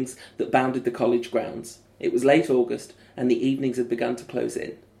railings that bounded the college grounds. It was late August, and the evenings had begun to close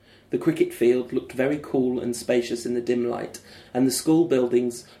in. The cricket field looked very cool and spacious in the dim light, and the school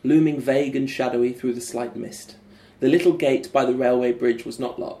buildings looming vague and shadowy through the slight mist. The little gate by the railway bridge was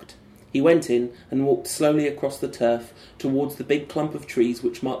not locked. He went in and walked slowly across the turf towards the big clump of trees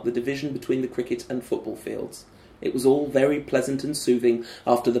which marked the division between the cricket and football fields. It was all very pleasant and soothing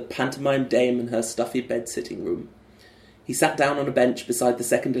after the pantomime dame and her stuffy bed-sitting room. He sat down on a bench beside the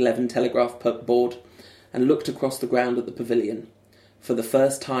second 11 telegraph board and looked across the ground at the pavilion. For the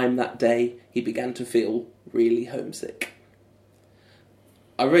first time that day, he began to feel really homesick.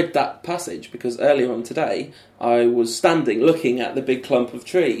 I read that passage because earlier on today, I was standing looking at the big clump of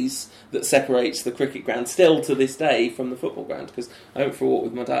trees that separates the cricket ground still to this day from the football ground, because I went for a walk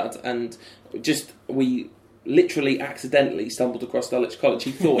with my dad and we literally accidentally stumbled across Dulwich College.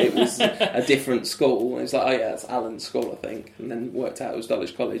 He thought it was a different school. He was like, "Oh yeah, it's Allen's school, I think," and then worked out it was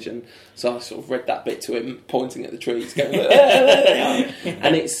Dulwich College. And so I sort of read that bit to him, pointing at the trees, going,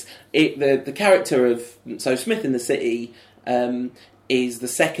 and the character of Smith in the City is the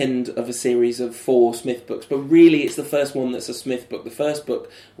second of a series of 4 Smith books, but really it's the first one that's a Smith book. The first book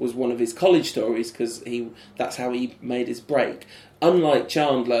was one of his college stories because that's how he made his break. Unlike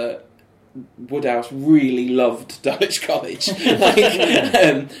Chandler, Wodehouse really loved Dulwich College,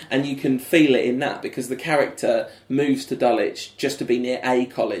 and you can feel it in that because the character moves to Dulwich just to be near a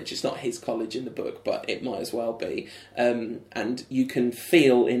college. It's not his college in the book, but it might as well be, and you can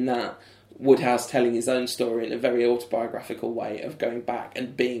feel in that Wodehouse telling his own story in a very autobiographical way of going back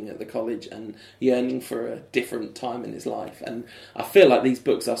and being at the college and yearning for a different time in his life. And I feel like these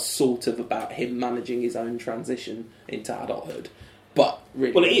books are sort of about him managing his own transition into adulthood. But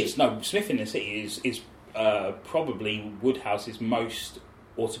really, well, it is. No, Smith in the City is probably Wodehouse's most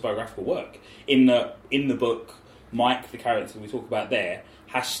autobiographical work. In the book, Mike, the character we talk about there,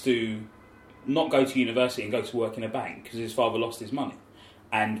 has to not go to university and go to work in a bank because his father lost his money.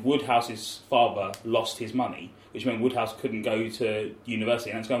 And Woodhouse's father lost his money, which meant Woodhouse couldn't go to university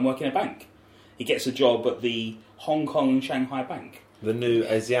and had to go and work in a bank. He gets a job at the Hong Kong and Shanghai Bank. The new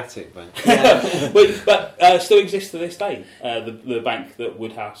Asiatic bank. but still exists to this day. The bank that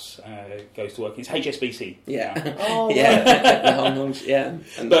Woodhouse goes to work in. It's HSBC. Yeah. Oh, yeah. The Hong Kong, yeah.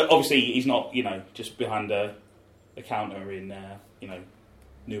 And but obviously he's not, just behind a counter in,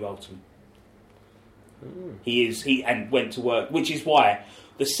 New Alton. He went to work, which is why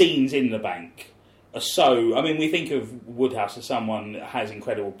the scenes in the bank are so... I mean, we think of Woodhouse as someone that has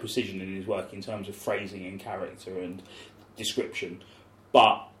incredible precision in his work in terms of phrasing and character and description,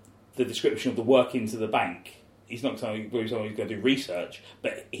 but the description of the work into the bank, he's not someone who's going to do research,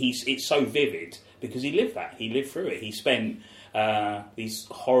 but it's so vivid because he lived that. He lived through it. He spent these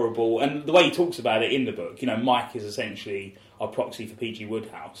horrible... And the way he talks about it in the book, Mike is essentially our proxy for P.G.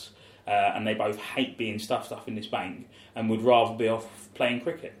 Woodhouse, and they both hate being stuffed up in this bank and would rather be off playing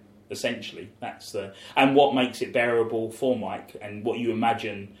cricket. Essentially, and what makes it bearable for Mike, and what you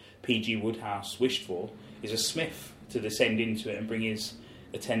imagine P.G. Woodhouse wished for, is a Smith to descend into it and bring his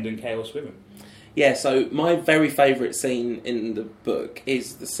attendant chaos with him. Yeah, so my very favourite scene in the book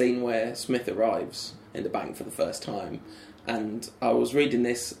is the scene where Smith arrives in the bank for the first time. And I was reading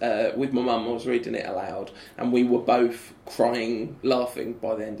this with my mum, I was reading it aloud, and we were both crying, laughing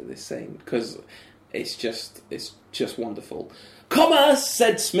by the end of this scene, because it's just wonderful. "Commerce,"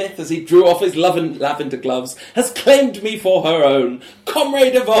 said Smith as he drew off his lavender gloves, "has claimed me for her own.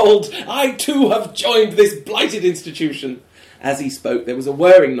 Comrade of old, I too have joined this blighted institution." As he spoke, there was a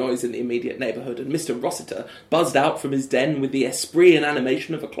whirring noise in the immediate neighbourhood, and Mr. Rossiter buzzed out from his den with the esprit and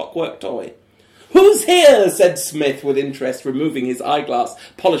animation of a clockwork toy. "Who's here?" said Smith with interest, removing his eyeglass,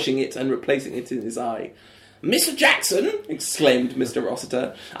 polishing it and replacing it in his eye. "Mr. Jackson," exclaimed Mr.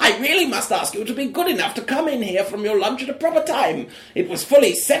 Rossiter, "I really must ask you to be good enough to come in here from your lunch at a proper time. It was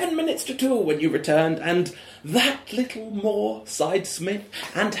fully 7 minutes to 2 when you returned, and that little more," sighed Smith,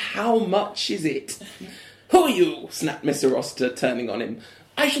 "and how much is it?" "Who are you?" snapped Mr. Rossiter, turning on him.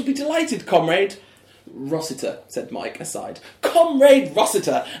 "I shall be delighted, comrade." "Rossiter," said Mike, aside. "Comrade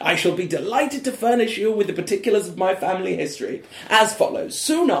Rossiter, I shall be delighted to furnish you with the particulars of my family history. As follows.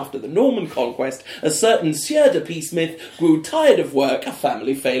 Soon after the Norman conquest, a certain Sieur de P. Smith grew tired of work, a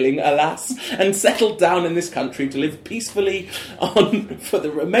family failing, alas, and settled down in this country to live peacefully on for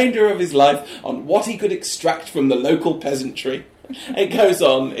the remainder of his life on what he could extract from the local peasantry." It goes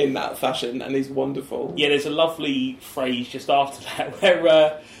on in that fashion and is wonderful. Yeah, there's a lovely phrase just after that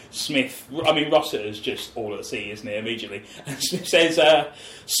where Rossiter's just all at sea, isn't he, immediately? And Smith says,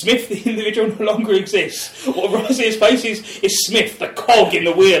 "Smith, the individual, no longer exists. What Rossiter's face is Smith, the cog in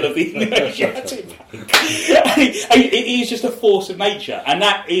the wheel of the Asiatic Bank." It is just a force of nature. And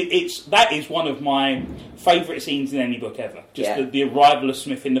that is one of my favourite scenes in any book ever. The arrival of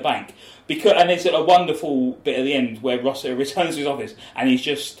Smith in the bank. And there's a wonderful bit at the end where Rossiter returns to his office and he's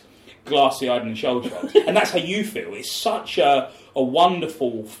just glassy-eyed and shoulder-shrugged. And that's how you feel. It's such a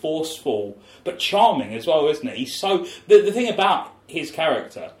wonderful, forceful, but charming as well, isn't it? He's so... The thing about his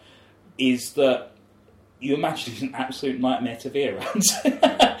character is that you imagine he's an absolute nightmare to be around.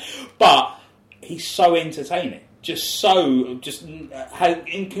 But he's so entertaining.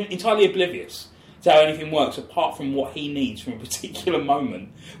 Entirely oblivious to how anything works apart from what he needs from a particular moment,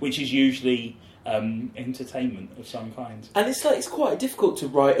 which is usually entertainment of some kind. And it's quite difficult to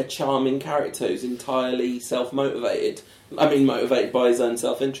write a charming character who's entirely self-motivated. I mean, motivated by his own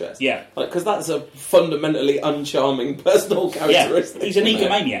self-interest. Yeah. Because that's a fundamentally uncharming personal characteristic. Yeah, he's an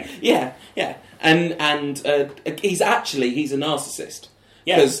egomaniac. Yeah. And he's a narcissist.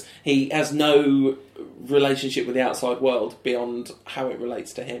 Yeah. Because he has no relationship with the outside world beyond how it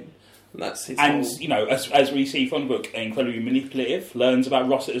relates to him. And that's his as we see from the book, incredibly manipulative, learns about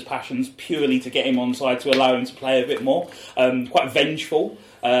Rossiter's passions purely to get him on side to allow him to play a bit more. Quite vengeful,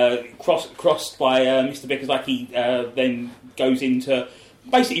 crossed by Mr. Bickersback, then goes into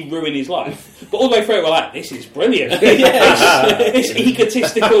basically ruin his life. But all the way through it, we're like, this is brilliant. This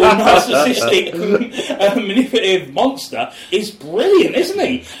egotistical, narcissistic, manipulative monster is brilliant, isn't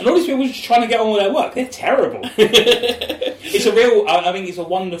he? And all these people are just trying to get on with their work. They're terrible. It's a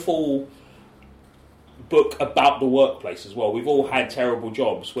wonderful book about the workplace as well. We've all had terrible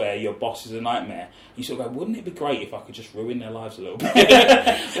jobs where your boss is a nightmare. You sort of go, wouldn't it be great if I could just ruin their lives a little bit?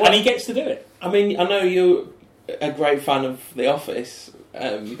 And he gets to do it. I mean, I know you're a great fan of The Office.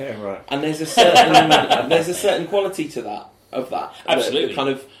 Yeah, right. And there's a certain quality to that. Absolutely. The kind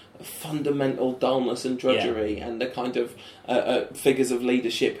of fundamental dullness and drudgery, and the kind of figures of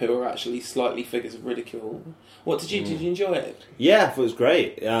leadership who are actually slightly figures of ridicule. What did you enjoy it? Yeah, I thought it was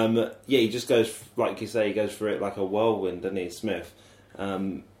great. He just goes, like you say, he goes for it like a whirlwind, doesn't he, Smith?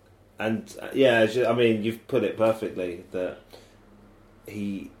 You've put it perfectly that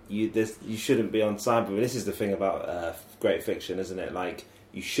you shouldn't be on side with him. This is the thing about great fiction, isn't it? Like,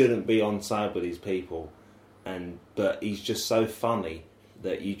 you shouldn't be on side with these people, but he's just so funny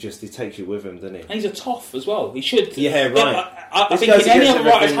that he takes you with him, doesn't he? And he's a toff as well. He should. Yeah, right. I think in any other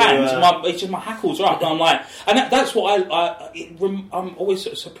writer's hands, my hackles are up, and I'm like, and that's what I'm always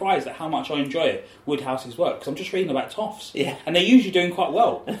sort of surprised at how much I enjoy Woodhouse's work, because I'm just reading about toffs, and they're usually doing quite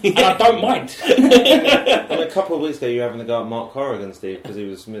well, and I don't mind. And a couple of weeks ago, you were having a go at Mark Corrigan, Steve, because he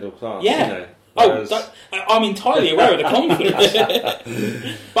was middle class. Yeah. You know? Whereas... I'm entirely aware of the conflict.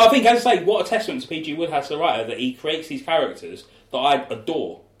 But I think, as I say, what a testament to P.G. Wodehouse, the writer, that he creates these characters that I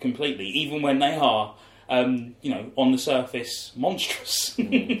adore completely, even when they are, on the surface, monstrous.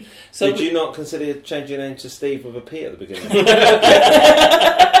 So, did you not consider changing your name to Steve with a P at the beginning?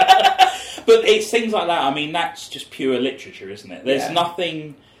 But it's things like that. I mean, that's just pure literature, isn't it? There's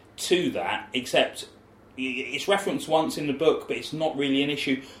nothing to that except it's referenced once in the book, but it's not really an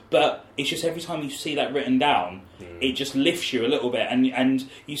issue. But it's just every time you see that written down, it just lifts you a little bit, and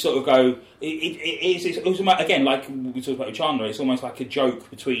you sort of go. It's almost, again, like we talked about Chandler. It's almost like a joke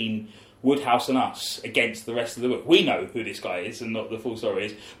between Woodhouse and us against the rest of the book. We know who this guy is and not the full story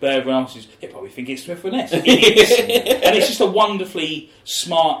is, but everyone else probably think it's Smith and Ness. And it's just a wonderfully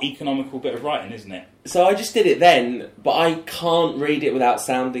smart, economical bit of writing, isn't it? So I just did it then, but I can't read it without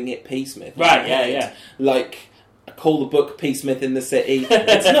sounding it P. Smith. Right, yeah. Like, I call the book P. Smith in the City.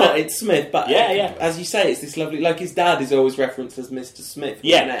 It's not, it's Smith, but as you say, it's this lovely, like his dad is always referenced as Mr. Smith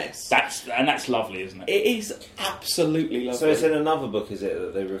with an S. That's lovely, isn't it? It is absolutely lovely. So it's in another book, is it,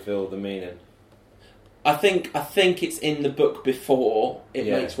 that they reveal the meaning? I think it's in the book before it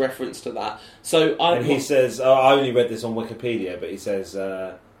makes reference to that. So he says, I only read this on Wikipedia, but he says,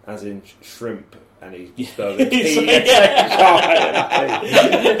 as in shrimp, and he spelled it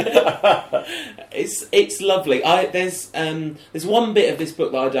It's lovely. There's one bit of this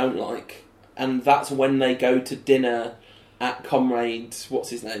book that I don't like, and that's when they go to dinner at Comrade, what's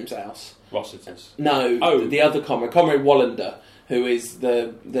his name's house? Rossiter's. No, the other Comrade Wallander, who is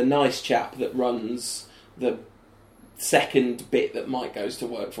the nice chap that runs the second bit that Mike goes to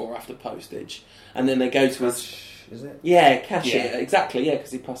work for after postage, and then they go to his. Is it? Yeah, cashier, exactly,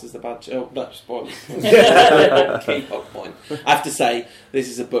 because he passes the badge. Oh, that's spoilers. Key point. I have to say, this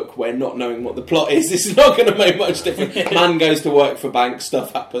is a book where not knowing what the plot is not going to make much difference. Man goes to work for bank,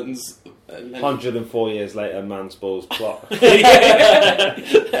 stuff happens. 104 years later, man spoils plot. But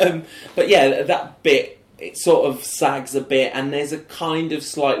yeah, that bit, it sort of sags a bit, and there's a kind of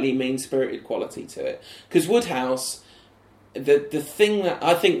slightly mean-spirited quality to it. Because Woodhouse... The thing that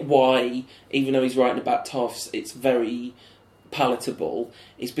I think why, even though he's writing about toffs, it's very palatable,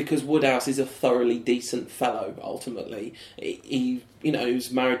 is because Woodhouse is a thoroughly decent fellow, ultimately. He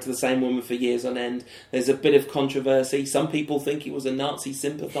was married to the same woman for years on end. There's a bit of controversy. Some people think he was a Nazi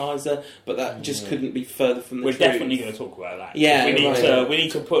sympathiser, but that just couldn't be further from the truth. We're definitely going to talk about that. Yeah, we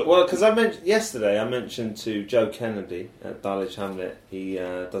need to put... Well, because yesterday I mentioned to Joe Kennedy at Dulwich Hamlet, he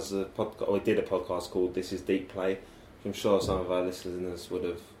does a podcast, or he did a podcast called This Is Deep Play. I'm sure some of our listeners would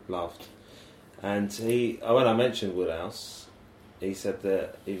have loved. And when I mentioned Woodhouse, he said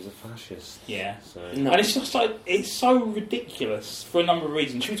that he was a fascist. Yeah. So. No. And it's just like, it's so ridiculous for a number of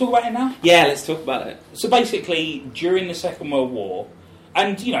reasons. Should we talk about it now? Yeah, let's talk about it. So basically, during the Second World War,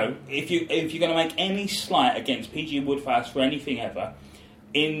 and if you're going to make any slight against P.G. Woodhouse for anything ever,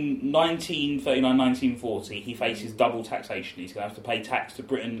 in 1939-1940, he faces double taxation. He's going to have to pay tax to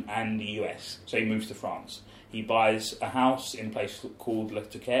Britain and the US. So he moves to France. He buys a house in a place called Le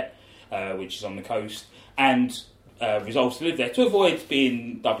Touquet, which is on the coast, and resolves to live there to avoid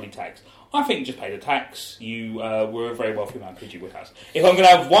being doubly taxed. I think just pay the tax. You were a very wealthy man, P.G. Woodhouse. If I'm going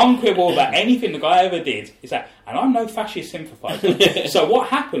to have one quibble about anything the guy ever did, is that, and I'm no fascist sympathiser. So what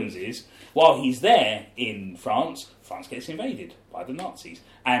happens is, while he's there in France, France gets invaded by the Nazis,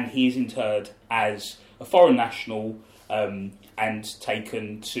 and he is interred as a foreign national and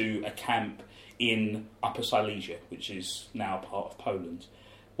taken to a camp in Upper Silesia, which is now part of Poland.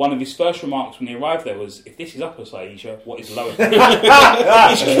 One of his first remarks when he arrived there was, if this is Upper Silesia, what is Lower Silesia?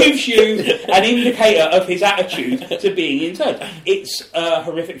 Which gives you an indicator of his attitude to being interred. It's a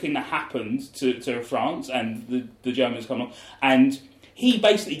horrific thing that happened to France, and the Germans come along, and he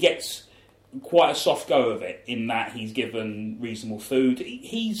basically gets quite a soft go of it in that he's given reasonable food.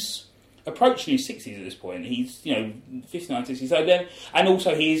 He's approaching his 60s at this point. He's 59, 60. So then, and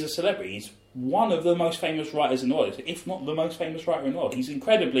also he is a celebrity. He's one of the most famous writers in the world, if not the most famous writer in the world. He's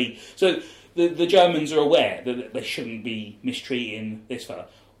incredibly... So the Germans are aware that they shouldn't be mistreating this fella.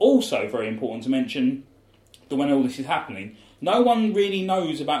 Also, very important to mention that when all this is happening, no one really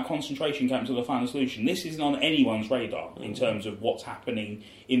knows about concentration camps or the final solution. This isn't on anyone's radar in terms of what's happening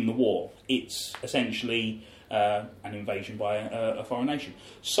in the war. It's essentially an invasion by a foreign nation.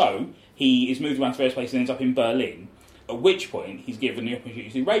 So he is moved around to various places and ends up in Berlin, at which point he's given the opportunity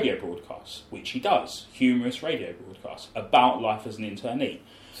to do radio broadcasts, which he does, humorous radio broadcasts, about life as an internee.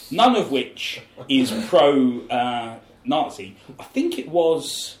 None of which is pro-Nazi. I think it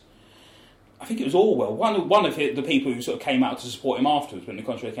was Orwell, one of the people who sort of came out to support him afterwards when the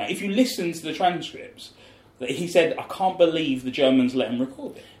contrary came out. If you listen to the transcripts, he said, I can't believe the Germans let him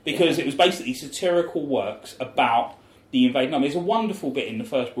record it. Because it was basically satirical works about the invading army. There's a wonderful bit in the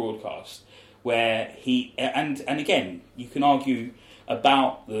first broadcast where he... And again, you can argue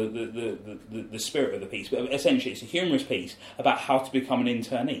about the spirit of the piece, but essentially it's a humorous piece about how to become an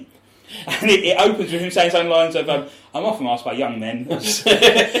internee. And it opens with him saying something lines of, I'm often asked by young men of a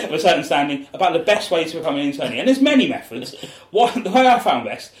certain standing about the best way to become an internee. And there's many methods. The way I found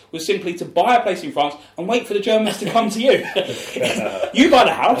best was simply to buy a place in France and wait for the Germans to come to you. You buy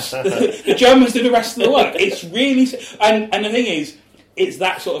the house, the Germans do the rest of the work. It's really... And the thing is, it's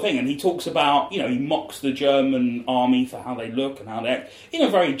that sort of thing. And he talks about, he mocks the German army for how they look and how they act in a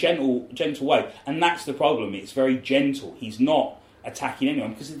very gentle way. And that's the problem. It's very gentle. He's not attacking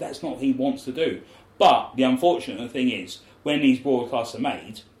anyone because that's not what he wants to do. But the unfortunate thing is, when these broadcasts are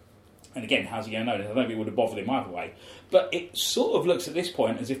made, and again, how's he going to know this? I don't think it would have bothered him either way. But it sort of looks at this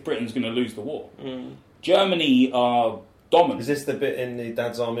point as if Britain's going to lose the war. Germany are dominant. Is this the bit in the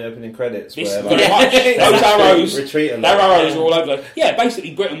Dad's Army opening credits? Very much. Those arrows, retreat their arrows are all over. Yeah,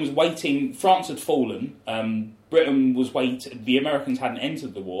 basically Britain was waiting. France had fallen. Britain was waiting. The Americans hadn't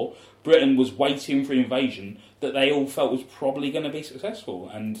entered the war. Britain was waiting for invasion that they all felt was probably going to be successful.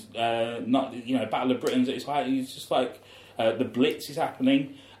 And Battle of Britain's at its height. It's just like the Blitz is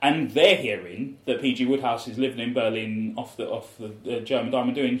happening. And they're hearing that P.G. Wodehouse is living in Berlin off the German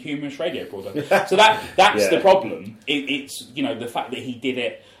Diamond doing humorous radio broadcasts. So that's the problem. It's the fact that he did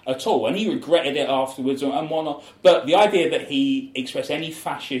it at all, and he regretted it afterwards and whatnot. But the idea that he expressed any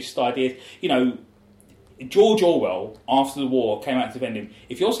fascist ideas, George Orwell, after the war, came out to defend him.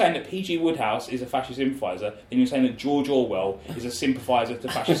 If you're saying that P.G. Wodehouse is a fascist sympathiser, then you're saying that George Orwell is a sympathiser to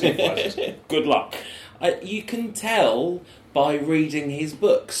fascist sympathisers. Good luck. You can tell by reading his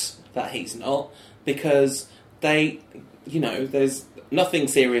books that he's not, because there's nothing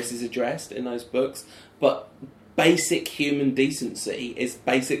serious is addressed in those books, but basic human decency is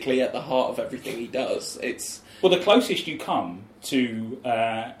basically at the heart of everything he does. Well, the closest you come to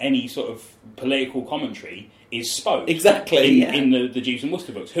any sort of political commentary is Spoad. Exactly. In the Jeeves and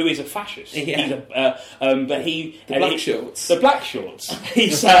Wooster books, who is a fascist. Yeah. The black shorts. The black shorts.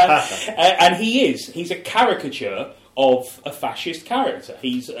 He's and he's a caricature of a fascist character.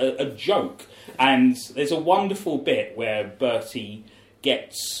 He's a joke. And there's a wonderful bit where Bertie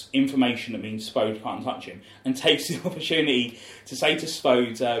gets information that means Spoad can't touch him, and takes the opportunity to say to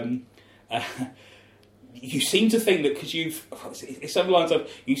Spoad, you seem to think that because it's some lines of,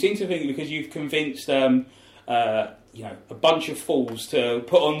 you seem to think because you've convinced a bunch of fools to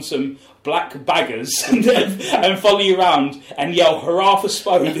put on some black baggers and follow you around and yell hurrah for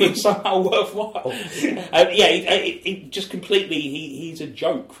Spoad is somehow worthwhile. It just completely, he's a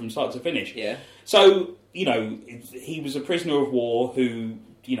joke from start to finish. Yeah. So, he was a prisoner of war who,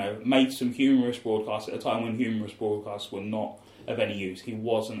 made some humorous broadcasts at a time when humorous broadcasts were not of any use. He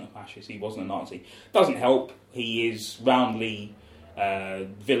wasn't a fascist, he wasn't a Nazi. Doesn't help, he is roundly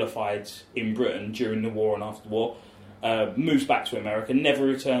vilified in Britain during the war and after the war, moves back to America, never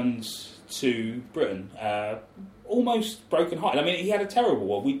returns to Britain, almost broken-hearted. I mean, he had a terrible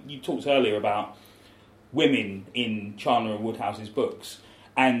war. You talked earlier about women in Chandler and Wodehouse's books,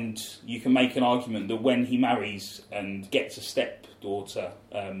 and you can make an argument that when he marries and gets a stepdaughter,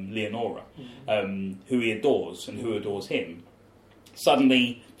 Leonora, who he adores and who adores him,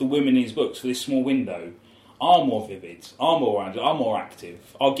 suddenly the women in his books, for this small window, are more vivid, are more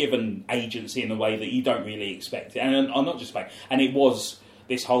active, are given agency in a way that you don't really expect it. And I'm not just saying. And it was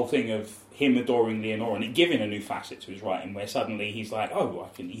this whole thing of him adoring Leonora and it giving a new facet to his writing, where suddenly he's like,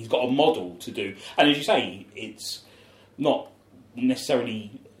 he's got a model to do. And as you say, it's not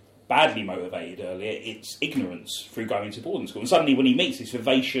necessarily badly motivated earlier, it's ignorance through going to boarding school. And suddenly when he meets this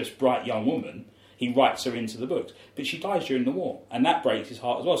vivacious, bright young woman, he writes her into the books. But she dies during the war, and that breaks his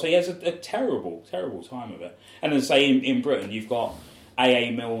heart as well. So he has a terrible, terrible time of it. And as I say, in Britain, you've got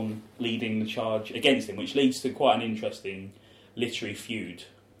A.A. Milne leading the charge against him, which leads to quite an interesting literary feud.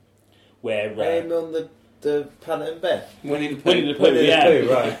 Where A.A. Milne, the Planet and Bear? Winnie the Pooh, yeah.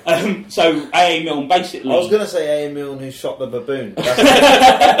 Right. So A.A. Milne basically... I was going to say A.A. Milne who shot the baboon.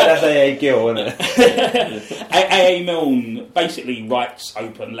 That's A.A. Gill, isn't it? A.A. Milne basically writes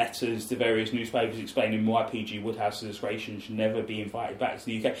open letters to various newspapers explaining why P.G. Wodehouse's creation should never be invited back to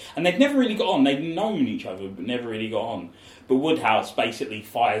the UK. And they'd never really got on. They'd known each other, but never really got on. But Wodehouse basically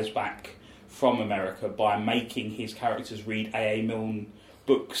fires back from America by making his characters read A.A. Milne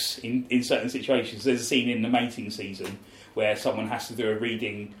books in certain situations. There's a scene in The Mating Season where someone has to do a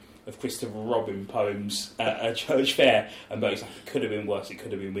reading of Christopher Robin poems at a church fair, and Bertie's like, it could have been worse, it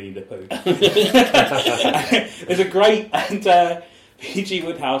could have been Winnie the Pooh. There's a great, and P.G.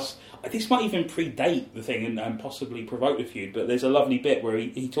 Wodehouse, this might even predate the thing and possibly provoke the feud, but there's a lovely bit where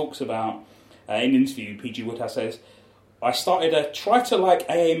he talks about, in an interview, P.G. Wodehouse says, I started a try-to-like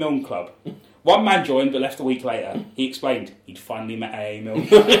A.A. Milne club. One man joined, but left a week later. He explained he'd finally met A.A. Milne.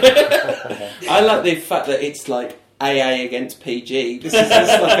 I like the fact that it's like AA against PG. This is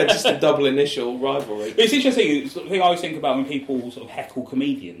like just a double initial rivalry. But it's interesting. It's the thing I always think about when people sort of heckle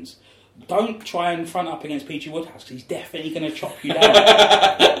comedians. Don't try and front up against P.G. Wodehouse because he's definitely going to chop you down.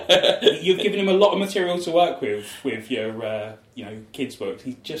 You've given him a lot of material to work with your kids' books.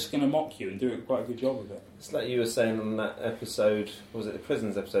 He's just going to mock you and do quite a good job of it. It's like you were saying on that episode, was it the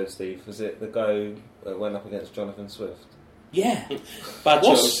Prisons episode, Steve? Was it the guy that went up against Jonathan Swift? Yeah. Bad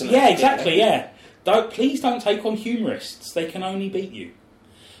jokes. Yeah, exactly, yeah. Please don't take on humorists. They can only beat you.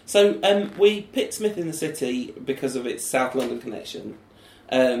 So we picked Smith in the City because of its South London connection.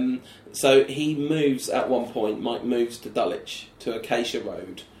 So he moves at one point. Mike moves to Dulwich, to Acacia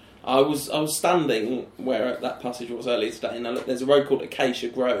Road. I was standing where that passage was earlier today, and there's a road called Acacia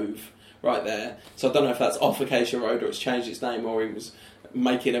Grove right there. So I don't know if that's off Acacia Road or it's changed its name, or he was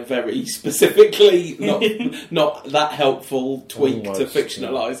making a very specifically not that helpful tweak to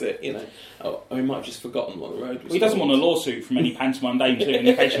fictionalise it. You know, or he might have just forgotten what the road was. Well, he doesn't want a lawsuit from any pantomime dames living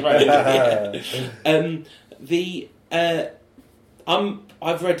in Acacia Road.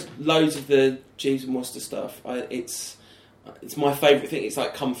 I've read loads of the Jeeves and Wooster stuff. It's my favourite thing. It's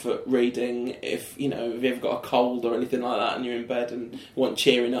like comfort reading. If you've ever got a cold or anything like that, and you're in bed and want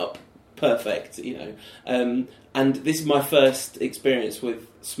cheering up, perfect. And this is my first experience with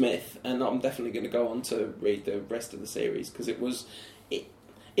Smith, and I'm definitely going to go on to read the rest of the series because it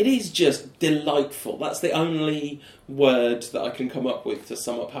is just delightful. That's the only word that I can come up with to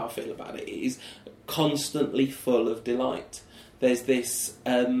sum up how I feel about it. It is constantly full of delight. There's this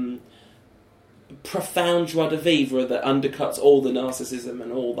profound joie de vivre that undercuts all the narcissism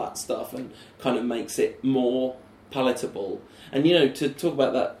and all that stuff and kind of makes it more palatable. And, to talk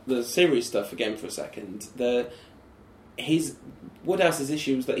about the serious stuff again for a second, Wodehouse's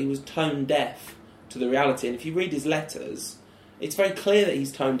issue was that he was tone deaf to the reality. And if you read his letters, it's very clear that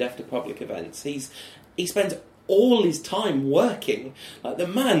he's tone deaf to public events. He spends all his time working. Like, the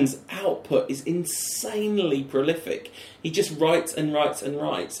man's output is insanely prolific. He just writes and writes and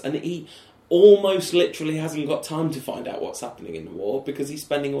writes, and he almost literally hasn't got time to find out what's happening in the war because he's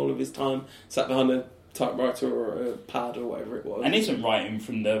spending all of his time sat behind a typewriter or a pad or whatever it was. And isn't writing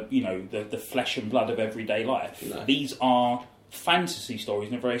from the flesh and blood of everyday life. No. These are fantasy stories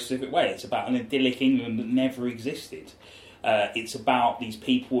in a very specific way. It's about an idyllic England that never existed. It's about these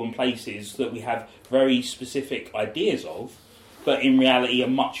people and places that we have very specific ideas of, but in reality are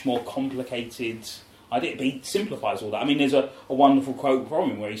much more complicated idea. But he simplifies all that. I mean, there's a wonderful quote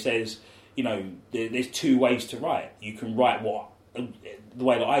from him where he says, there's two ways to write. You can write the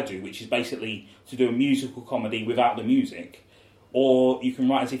way that I do, which is basically to do a musical comedy without the music, or you can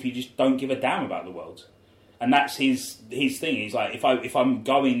write as if you just don't give a damn about the world. And that's his thing. He's like, if I'm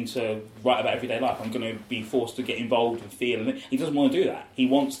going to write about everyday life, I'm going to be forced to get involved and feel. And he doesn't want to do that. He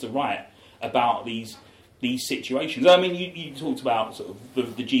wants to write about these situations. I mean, you talked about sort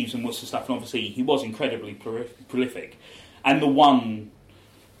of the Jeeves and Wooster stuff, and obviously he was incredibly prolific. And the one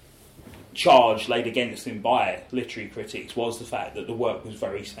charge laid against him by literary critics was the fact that the work was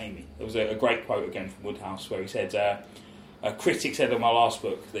very samey. There was a great quote again from Wodehouse where he said, a critic said on my last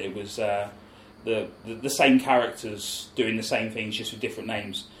book that it was the same characters doing the same things just with different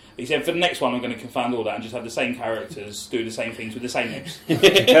names. He said, for the next one I'm going to confound all that and just have the same characters do the same things with the same names.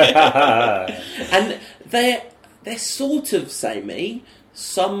 And they're sort of samey.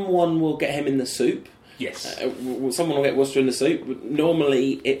 Someone will get him in the soup. Yes. Someone will get Wooster in the soup.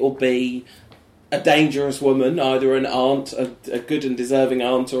 Normally it will be a dangerous woman, either an aunt, a good and deserving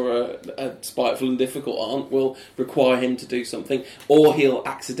aunt, or a spiteful and difficult aunt, will require him to do something, or he'll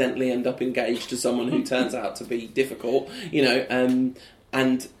accidentally end up engaged to someone who turns out to be difficult, and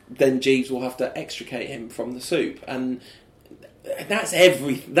then Jeeves will have to extricate him from the soup, and that's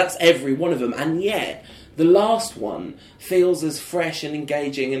every one of them, and yet the last one feels as fresh and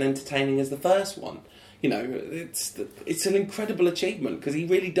engaging and entertaining as the first one. It's an incredible achievement, because he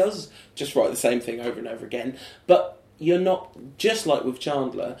really does just write the same thing over and over again. But you're not, just like with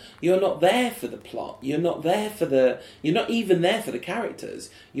Chandler, you're not there for the plot. You're not even there for the characters.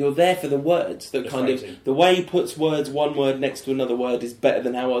 You're there for the words. The way he puts words, one word next to another word, is better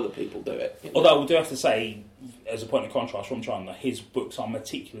than how other people do it. Although I do have to say, as a point of contrast from Chandler, his books are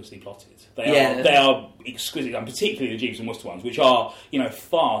meticulously plotted. They are exquisite, and particularly the Jeeves and Wooster ones, which are,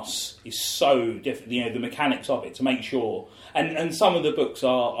 farce is so different. The mechanics of it, to make sure, and some of the books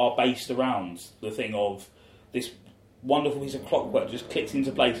are based around the thing of this wonderful piece of clockwork just clicks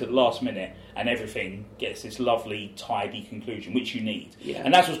into place at the last minute, and everything gets this lovely, tidy conclusion, which you need. Yeah.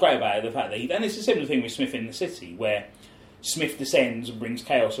 And that's what's great about it, the fact that and it's a similar thing with Smith in the City, where Smith descends and brings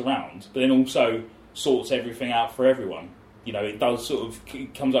chaos around, but then also sorts everything out for everyone. It does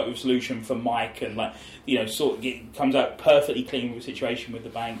comes up with a solution for Mike, and it comes out perfectly clean with a situation with the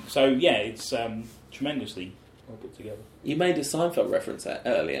bank. So yeah, it's tremendously well put together. You made a Seinfeld reference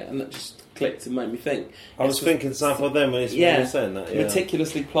earlier, and that just clicked and made me think. I was thinking Seinfeld then when you were saying that. Yeah.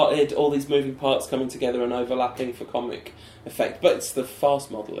 Meticulously plotted, all these moving parts coming together and overlapping for comic effect. But it's the farce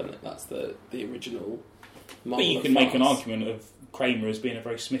model in it. That's the original model. But you can make an argument of Kramer as being a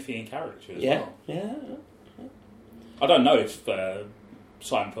very Smithian character as well. Yeah. I don't know if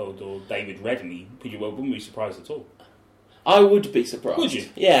Seinfeld or David read any. Wouldn't be surprised at all. I would be surprised. Would you?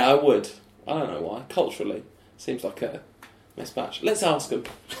 Yeah, I would. I don't know why. Culturally, seems like a mismatch. Let's ask him.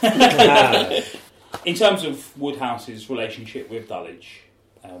 In terms of Woodhouse's relationship with Dulwich,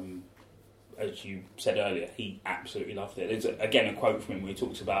 as you said earlier, he absolutely loved it. There's again a quote from him where he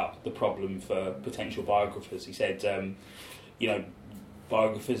talks about the problem for potential biographers. He said,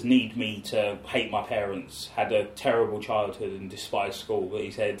 biographers need me to hate my parents, had a terrible childhood and despised school. But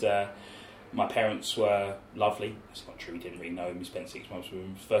he said, my parents were lovely. That's not true, he didn't really know him. He spent 6 months with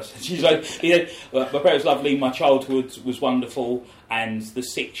him first. He said, my parents were lovely, my childhood was wonderful, and the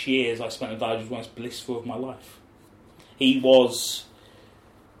 6 years I spent at Dulwich was the most blissful of my life. He was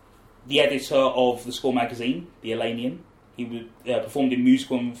the editor of the school magazine, The Elenian. He performed in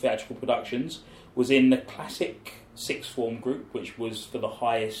musical and theatrical productions, was in the classic sixth form group, which was for the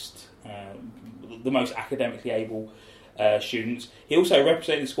highest, the most academically able students. He also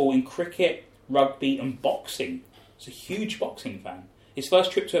represented the school in cricket, rugby and boxing. He's a huge boxing fan. His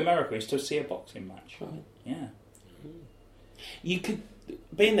first trip to America is to see a boxing match. Right. Yeah. You could,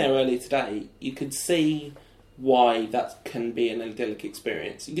 being there earlier today, you could see why that can be an idyllic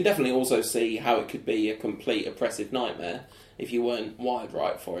experience. You can definitely also see how it could be a complete oppressive nightmare if you weren't wired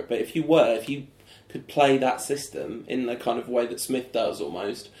right for it. But if you could play that system in the kind of way that Smith does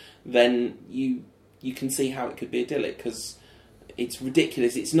almost, then you can see how it could be idyllic, because it's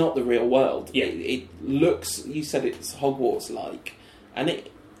ridiculous. It's not the real world. Yeah. It looks, you said it's Hogwarts-like, and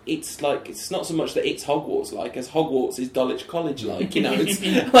it's like, it's not so much that it's Hogwarts-like as Hogwarts is Dulwich College-like.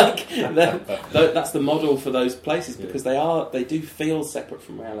 It's like that's the model for those places, because they do feel separate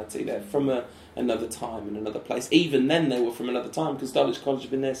from reality. They're from another time and another place. Even then, they were from another time, because Dulwich College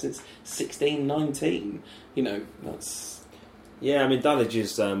have been there since 1619. That's. Yeah, I mean, Dulwich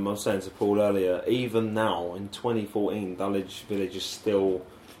is, I was saying to Paul earlier, even now, in 2014, Dulwich Village is still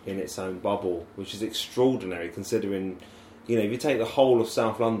in its own bubble, which is extraordinary, considering, if you take the whole of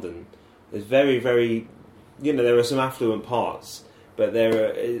South London, there's very, very, there are some affluent parts, but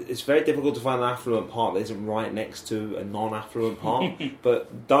it's very difficult to find an affluent part that isn't right next to a non-affluent part.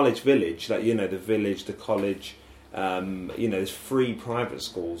 But Dulwich Village, the village, the college, there's 3 private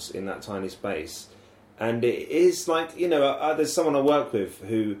schools in that tiny space. And it is like, there's someone I work with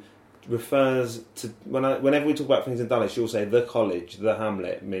who refers to, whenever we talk about things in Dulwich, she'll say the college, the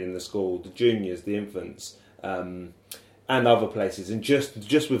hamlet, meaning the school, the juniors, the infants, and other places. And just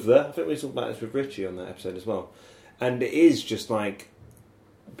with I think we talked about this with Richie on that episode as well. And it is just like,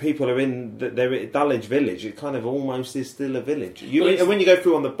 people are they're at Dulwich Village, it kind of almost is still a village. And when you go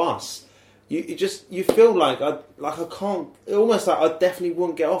through on the bus, you feel like I can't, almost like I definitely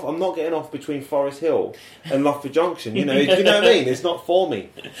wouldn't get off. I'm not getting off between Forest Hill and Loughborough Junction. You know what I mean? It's not for me.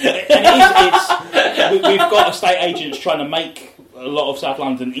 We've got estate agents trying to make a lot of South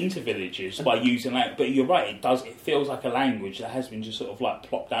London into villages by using that. But you're right, it does. It feels like a language that has been just sort of like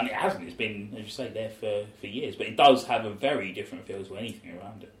plopped down. It hasn't. It's been, as you say, there for years. But it does have a very different feel to anything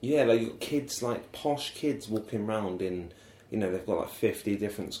around it. Yeah, like you've got kids, like posh kids walking around in, you know, they've got like 50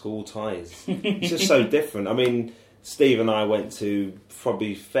 different school ties. It's just so different. I mean, Steve and I went to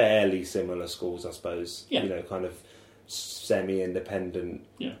probably fairly similar schools, I suppose. Yeah. You know, kind of semi-independent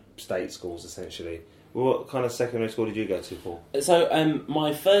state schools, essentially. What kind of secondary school did you go to, Paul? So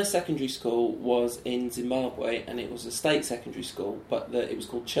my first secondary school was in Zimbabwe, and it was a state secondary school, but it was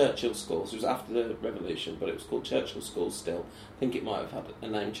called Churchill School. So it was after the revolution, but it was called Churchill School still. I think it might have had a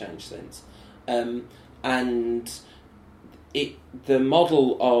name change since. And the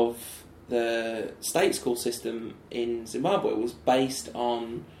model of the state school system in Zimbabwe was based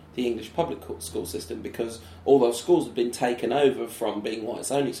on the English public school system, because all those schools had been taken over from being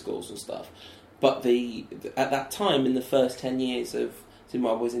whites-only schools and stuff. But at that time, in the first 10 years of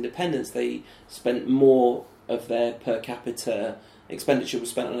Zimbabwe's independence, they spent more of their per capita expenditure was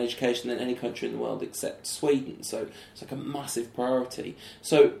spent on education than any country in the world except Sweden. So it's like a massive priority.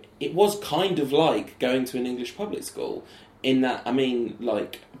 So it was kind of like going to an English public school, in that, I mean,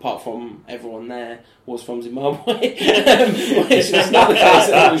 like, apart from everyone there was from Zimbabwe, which is not the case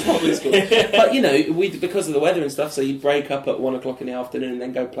at English public school. But, you know, because of the weather and stuff, so you'd break up at 1 o'clock in the afternoon and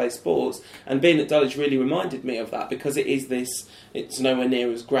then go play sports. And being at Dulwich really reminded me of that, because it's nowhere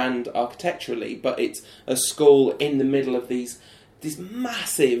near as grand architecturally, but it's a school in the middle of these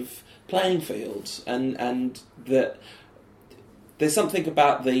massive playing fields, and that there's something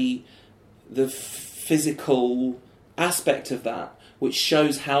about the physical aspect of that which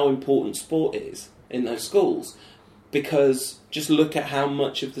shows how important sport is in those schools, because just look at how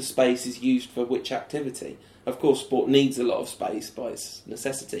much of the space is used for which activity. Of course, sport needs a lot of space by its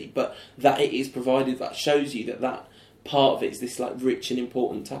necessity, but that it is provided, that shows you that part of it is this like rich and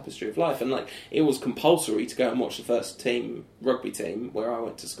important tapestry of life. And like, it was compulsory to go and watch the first team rugby team where I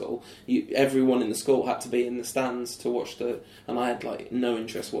went to school. Everyone in the school had to be in the stands to watch and I had like no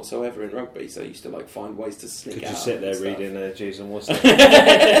interest whatsoever in rugby, so I used to like find ways to sneak out. Could you sit there and reading Jeeves and Worcester?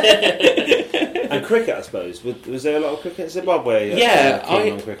 And cricket, I suppose. Was there a lot of cricket in Zimbabwe?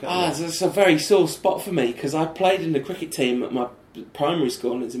 It's a very sore spot for me, because I played in the cricket team at my primary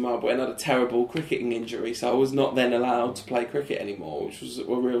school in Zimbabwe and had a terrible cricketing injury, so I was not then allowed to play cricket anymore, which was a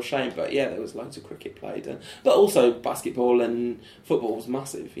real shame. But yeah, there was loads of cricket played, but also basketball and football was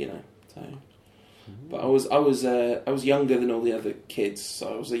massive, you know. So, but I was younger than all the other kids,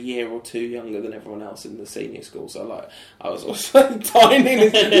 so I was a year or two younger than everyone else in the senior school. So I was also tiny,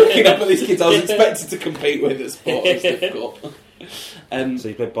 looking up at these kids I was expected to compete with at sport. It was difficult. So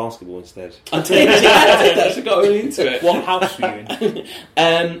you played basketball instead? I did. I actually got really into it. What house were you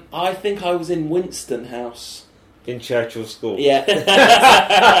in? I think I was in Winston House. In Churchill School? Yeah.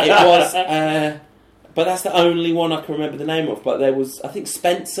 It was, but that's the only one I can remember the name of. But there was, I think,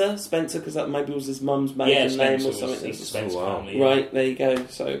 Spencer, because that maybe was his mum's maiden name or something. Spencer family, yeah. Right, there you go.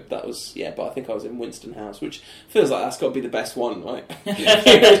 So that was, but I think I was in Winston House, which feels like that's got to be the best one, right?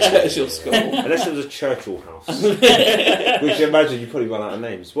 Churchill School. Unless it was a Churchill House. Which I imagine you probably run out of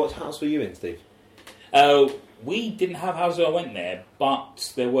names. What house were you in, Steve? We didn't have houses when I went there,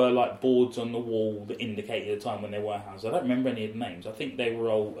 but there were like boards on the wall that indicated the time when there were houses. I don't remember any of the names. I think they were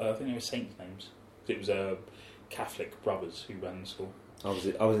all, saints' names. It was Catholic brothers who ran the school. I was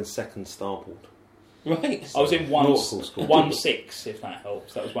in second Starboard. Right. I was in 1-6, if that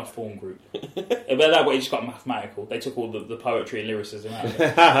helps. That was my form group. But that way it just got mathematical. They took all the poetry and lyricism out of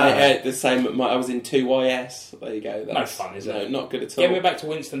it. The same. I was in 2YS. There you go. No fun, is it? No, not good at all. Get me back to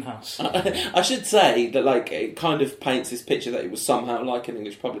Winston House. I should say that like it kind of paints this picture that it was somehow like an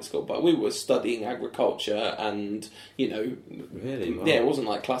English public school, but we were studying agriculture and, you know... Really? Wow. Yeah, it wasn't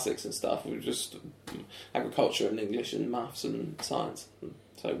like classics and stuff. It was just agriculture and English and maths and science.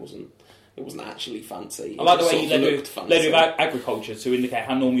 So it wasn't actually fancy. I like the way you led with agriculture to indicate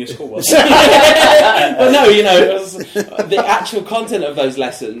how normal your school was. Well, no, you know, it was, the actual content of those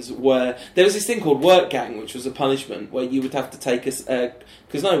lessons were... There was this thing called work gang, which was a punishment where you would have to take because there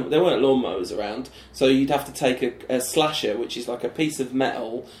weren't lawnmowers around, so you'd have to take a slasher, which is like a piece of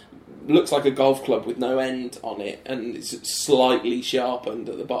metal, looks like a golf club with no end on it, and it's slightly sharpened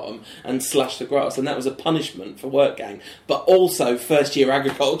at the bottom, and slash the grass, and that was a punishment for work gang. But also first year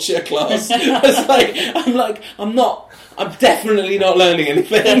agriculture class. I'm definitely not learning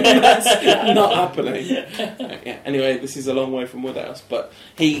anything. That's not happening. Yeah. Anyway, this is a long way from Woodhouse, but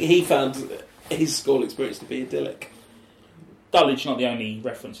he found his school experience to be idyllic. Dulwich not the only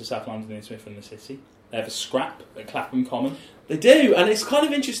reference to South London in Smith and the City. They have a scrap at Clapham Common. They do, and it's kind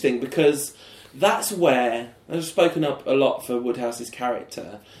of interesting because that's where I've spoken up a lot for Woodhouse's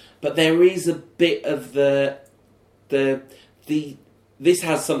character, but there is a bit of the this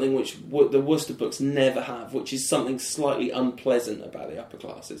has something which the Worcester books never have, which is something slightly unpleasant about the upper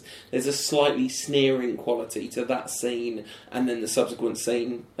classes. There's a slightly sneering quality to that scene and then the subsequent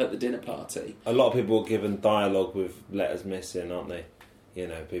scene at the dinner party. A lot of people were given dialogue with letters missing, aren't they? You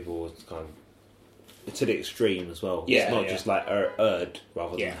know, people were kind of to the extreme as well. Yeah, it's not yeah. just like heard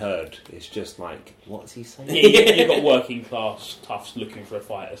rather than Yeah. heard. It's just like, what's he saying? You've got working class toughs looking for a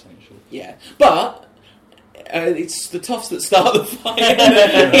fight, essentially. Yeah, but it's the toughs that start the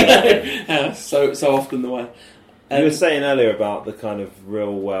fight. So often the way. You were saying earlier about the kind of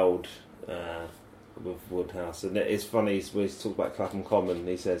real world with Woodhouse, and it's funny we talk about Clapham Common.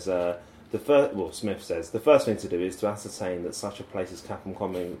 He says Smith says the first thing to do is to ascertain that such a place as Clapham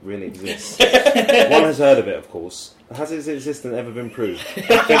Common really exists. One has heard of it, of course. But has its existence ever been proved?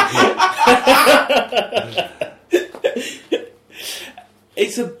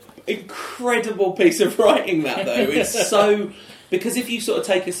 It's an incredible piece of writing, that, though. It's so... Because if you sort of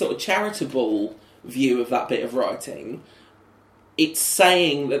take a sort of charitable view of that bit of writing, it's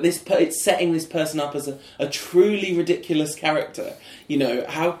saying that it's setting this person up as a truly ridiculous character. You know,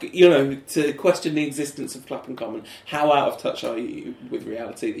 to question the existence of Clapham Common, how out of touch are you with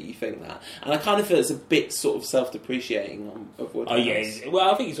reality that you think that? And I kind of feel it's a bit sort of self-depreciating of Woodhouse. Oh yeah,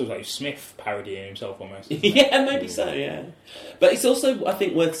 well I think it's also Smith parodying himself almost. Yeah, maybe so, yeah. But it's also, I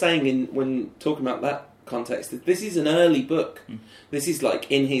think, worth saying when talking about that context, that this is an early book. This is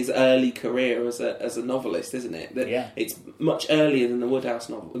like in his early career as a novelist, isn't it? That it's much earlier than the Woodhouse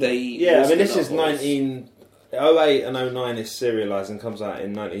novel. This is 1908 and 09 is serialised and comes out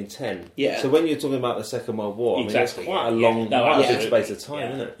in 1910. Yeah. So when you're talking about the Second World War, Exactly, I mean, it's quite a yeah. long, No, good space of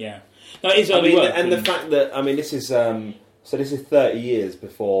time, isn't it? Yeah. No, it is early work. And the fact that this is this is 30 years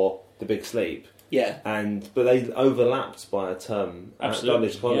before The Big Sleep. Yeah. But they overlapped by a term at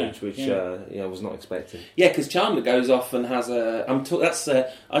Dulwich College, which I was not expecting. Yeah, because Chandler goes off and has I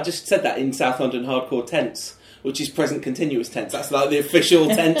just said that in South London hardcore tense, which is present continuous tense. That's like the official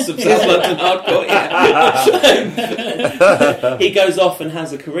tense of South London hardcore. Yeah. He goes off and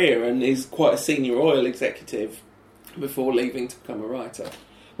has a career and is quite a senior oil executive before leaving to become a writer.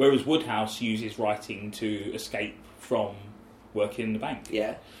 Whereas Woodhouse uses writing to escape from working in the bank.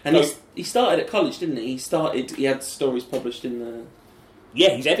 Yeah, and he started at college, didn't he? He had stories published in the... Yeah,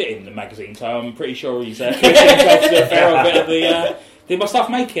 he's editing the magazine, so I'm pretty sure he's committed himself to a fair bit of the... Did my stuff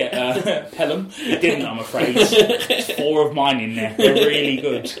make it, Pelham? It didn't, I'm afraid. There's 4 of mine in there. They're really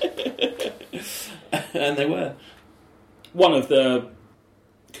good. And they were. One of the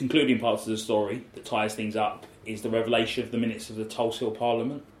concluding parts of the story that ties things up is the revelation of the minutes of the Tulse Hill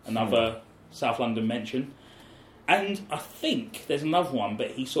Parliament, another South London mention. And I think there's another one, but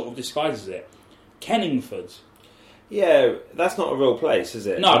he sort of disguises it. Kenningford. Yeah, that's not a real place, is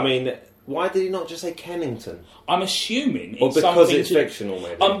it? No. I mean, why did he not just say Kennington? I'm assuming it's or because something it's fictional,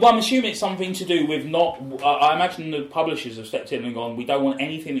 maybe? Well, I'm assuming it's something to do with not... I imagine the publishers have stepped in and gone, we don't want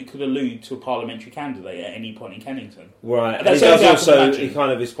anything that could allude to a parliamentary candidate at any point in Kennington. Right. And That's he does what I can also... imagine. He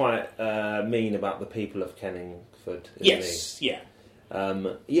kind of is quite mean about the people of Kenningford, isn't Yes, he? yeah.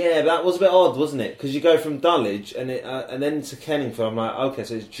 Yeah, that was a bit odd, wasn't it? Because you go from Dulwich and then to Kenningford. I'm like, okay,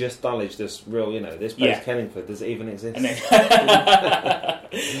 so it's just Dulwich. This real, this place, Kenningford. Does it even exist? And then,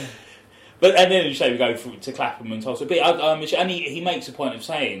 and then you say we go to Clapham and Tulsa. But and he makes a point of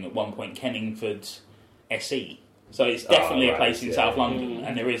saying at one point Kenningford's SE. So it's definitely a place in South London,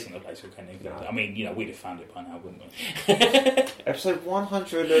 and there isn't a place called Kenningford. No. I mean, we'd have found it by now, wouldn't we? Episode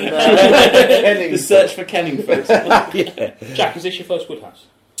 100 and Kenningford. The search for Kenningford. Yeah. Jack, is this your first Woodhouse?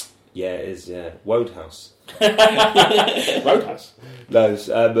 Yeah, it is, yeah. Wodehouse. Roadhouse. No,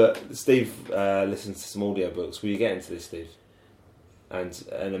 but Steve listens to some audiobooks. Will you get into this, Steve? And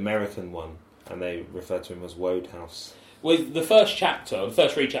an American one, and they refer to him as Wodehouse. Well, the first 3 chapters,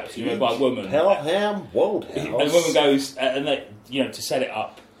 read by a woman. Pelham Wodehouse. And the woman goes, and they, to set it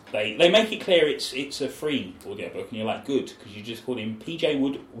up, they make it clear it's a free audiobook, and you're like, good, because you just called him PJ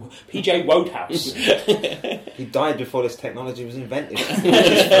Wodehouse. He died before this technology was invented.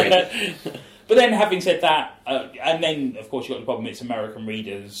 But then, having said that, and then of course you've got the problem, it's American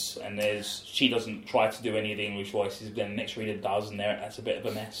readers, and she doesn't try to do any of the English voices, then the next reader does, and that's a bit of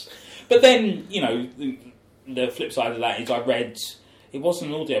a mess. But then, the flip side of that is it wasn't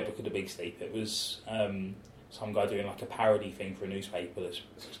an audiobook of The Big Sleep, it was some guy doing like a parody thing for a newspaper that's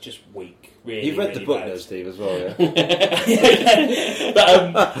just weak. Really, You've read really the book bad. though, Steve, as well, yeah? But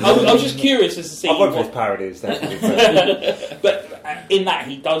I was just curious as to see I've worked with parodies, definitely. But in that,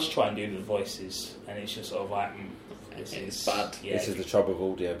 he does try and do the voices, and it's just sort of like... It's bad. Yeah. This is the trouble of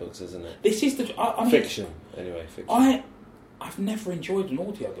audiobooks, isn't it? This is the I mean, Fiction, anyway. Fiction. I've never enjoyed an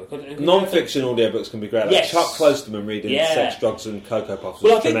audiobook. Non-fiction audiobooks can be great. Like Yes. Chuck Klosterman reading Yeah. Sex, Drugs and Cocoa Puffs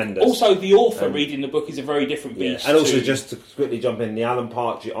Well, I was think tremendous. also the author reading the book is a very different Yeah. beast. And also, to- just to quickly jump in, the Alan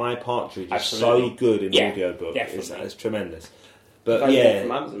Partridge, is Absolutely. so good in Yeah, audiobook. definitely. It's tremendous. But Those yeah,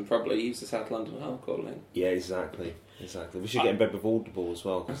 from Amazon probably use the South London Home calling. yeah, exactly. We should get in bed with Audible as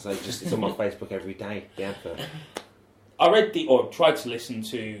well, because it's on my Facebook every day, the advert. I read or tried to listen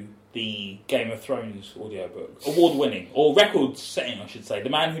to the Game of Thrones audiobook, award-winning, or record-setting, I should say. The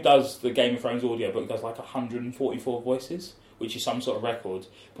man who does the Game of Thrones audiobook does like 144 voices, which is some sort of record.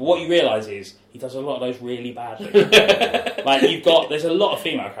 But what you realise is he does a lot of those really badly. Like there's a lot of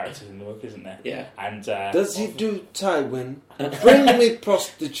female characters in the book, isn't there? Yeah. And Does he do Tywin? Bring me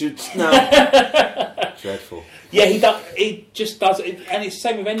prostitutes now. Dreadful. yeah, he just does it, and it's the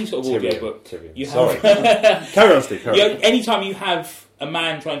same with any sort of audiobook. Tyrion. You Sorry. have Carry on, Steve. Carry on. anytime you have a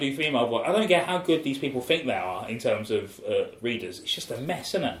man trying to do female voice, I don't care how good these people think they are in terms of readers. It's just a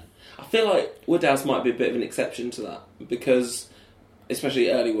mess, isn't it? I feel like Woodhouse might be a bit of an exception to that, because,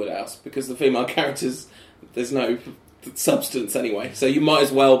 especially early Woodhouse, because the female characters, there's no substance anyway. So you might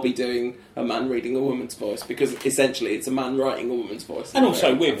as well be doing a man reading a woman's voice, because essentially it's a man writing a woman's voice. And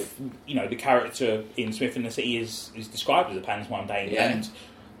also with, the character in Smith in the City is described as a pantomime Dane. Yeah. And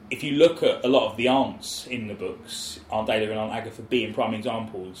if you look at a lot of the aunts in the books, Aunt Dela and Aunt Agatha being prime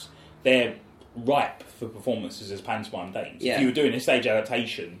examples, they're ripe for performances as pantomime Danes. Yeah. If you were doing a stage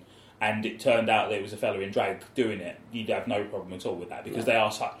adaptation and it turned out there was a fella in drag doing it, you'd have no problem at all with that, because they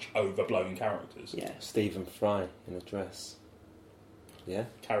are such overblown characters. Yeah. Stephen Fry in a dress. Yeah?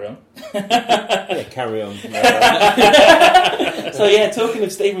 Carry on. Yeah, carry on. So yeah, talking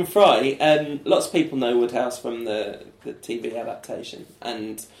of Stephen Fry, lots of people know Woodhouse from the TV adaptation,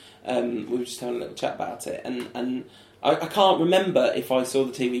 and we were just having a little chat about it, and I can't remember if I saw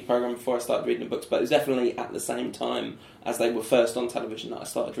the TV programme before I started reading the books, but it was definitely at the same time as they were first on television that I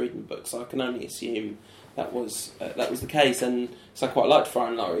started reading the books, so I can only assume that was the case, and so I quite liked Fry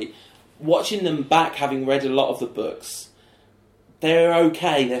and Laurie. Watching them back, having read a lot of the books, they're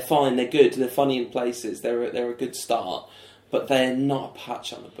okay, they're fine, they're good, they're funny in places, they're a good start, but they're not a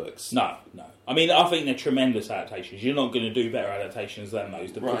patch on the books. No. I mean, I think they're tremendous adaptations. You're not going to do better adaptations than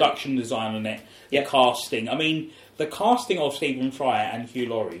those. The production design on it, the casting. I mean, the casting of Stephen Fry and Hugh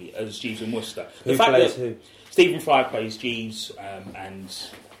Laurie as Jeeves and Worcester. Who plays who? Stephen Fry plays Jeeves, and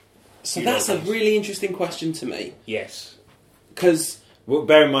So Hugh that's a Laurie's- really interesting question to me, yes. because... Well,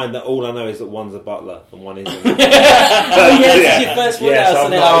 bear in mind that all I know is that one's a butler and one isn't. Oh yes, it's your first Woodhouse, Yes,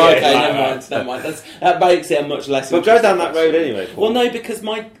 and then, I'm not- oh, yeah, okay, right, never mind. That makes it a much less. But go down interesting that question. road anyway, Paul. Well, no, because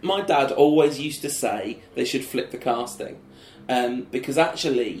my dad always used to say they should flip the casting, because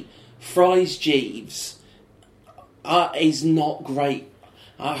actually, Fry's Jeeves is not great.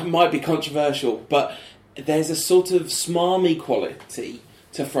 It might be controversial, but there's a sort of smarmy quality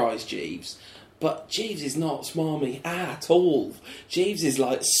to Fry's Jeeves. But Jeeves is not smarmy at all. Jeeves is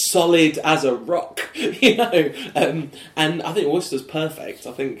like solid as a rock, And I think Worcester's perfect.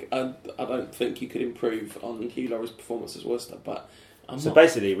 I don't think you could improve on Hugh Laurie's performance as Worcester, but So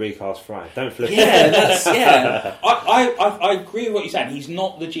basically, recast Fry. Don't flip it. Yeah. I agree with what you're saying. He's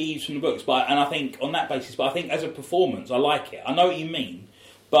not the Jeeves from the books, and I think on that basis. But I think as a performance, I like it. I know what you mean,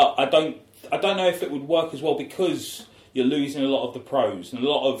 but I don't know if it would work as well, because you're losing a lot of the prose and a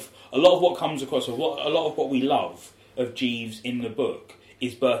lot of what comes across, a lot of what we love of Jeeves in the book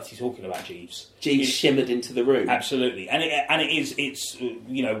is Bertie talking about Jeeves. Jeeves shimmered into the room. Absolutely, it's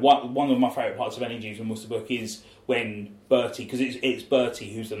one of my favourite parts of any Jeeves and Worcester book is when Bertie, because it's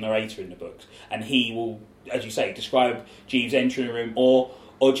Bertie who's the narrator in the books, and he will, as you say, describe Jeeves entering the room or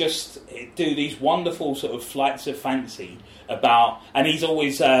just do these wonderful sort of flights of fancy about, and he's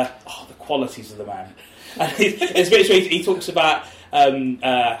always the qualities of the man. And he talks about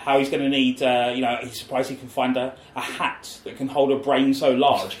how he's going to need, he's surprised he can find a hat that can hold a brain so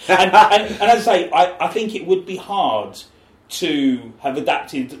large. And as I say, I think it would be hard to have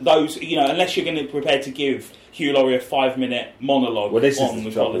adapted those, unless you're going to be prepared to give Hugh Laurie a 5-minute monologue Well, this on is the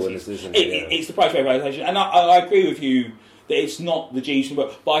the trouble, qualities. isn't it? It's the price of adaptation. And I agree with you that it's not the Jeeves from the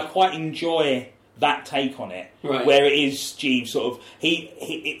book, but I quite enjoy that take on it, right, where it is Jeeves sort of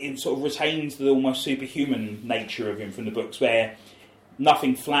it sort of retains the almost superhuman nature of him from the books, where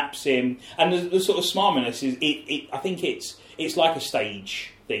nothing flaps him, and the sort of smarminess is I think it's like a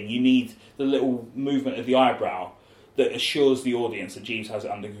stage thing. You need the little movement of the eyebrow that assures the audience that Jeeves has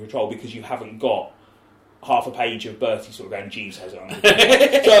it under control, because you haven't got half a page of Bertie sort of going, Jeeves has it on.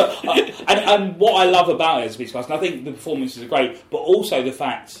 So, and what I love about it as a Beastcast, and I think the performances are great, but also the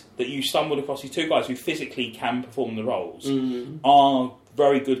fact that you stumbled across these two guys who physically can perform the roles, are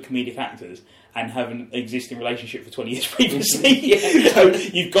very good comedic actors, and have an existing relationship for 20 years previously. So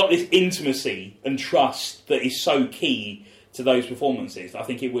you've got this intimacy and trust that is so key to those performances. I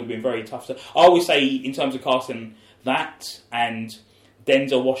think it would have been very tough to... I always say, in terms of casting, that and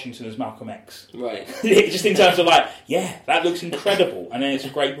Denzel Washington as Malcolm X. Right. Just in terms of that looks incredible, and then it's a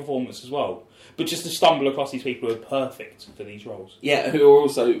great performance as well. But just to stumble across these people who are perfect for these roles. Yeah, who are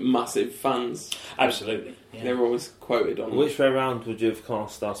also massive fans. Absolutely. Yeah. They're always quoted on... Which way round would you have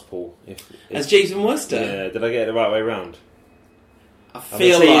cast us, Paul? As Jeeves and Worcester? Yeah, did I get it the right way round? I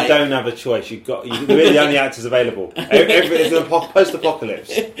feel like like... you don't have a choice. You're the only actors available. It's a post-apocalypse.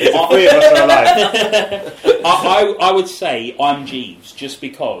 It's the three of us are alive. I would say I'm Jeeves, just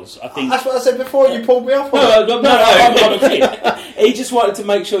because I think... That's what I said before, you pulled me off on No, I'm a kid. He just wanted to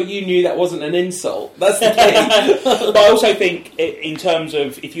make sure you knew that wasn't an insult. That's the thing. But I also think, in terms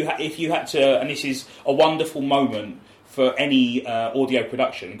of, if you had to, and this is a wonderful moment for any audio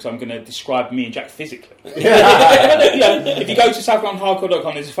production, because I'm going to describe me and Jack physically. If you go to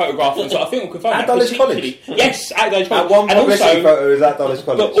southlandhardcore.com, there's a photograph, and so I think we'll confirm at that. Dulwich College. Yes, at Dulwich College. And one publicity photo is at Dulwich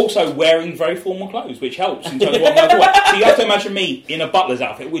College. But also wearing very formal clothes, which helps in terms of what I'm going to wear. So you have to imagine me in a butler's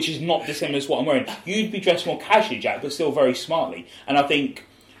outfit, which is not dissimilar to what I'm wearing. You'd be dressed more casually, Jack, but still very smartly. And I think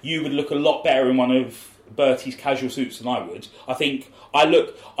you would look a lot better in one of Bertie's casual suits than I would. I think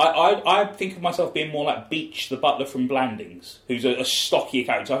I think of myself being more like Beach, the butler from Blandings, who's a stockier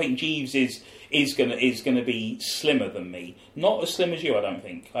character. I think Jeeves is gonna be slimmer than me. Not as slim as you, I don't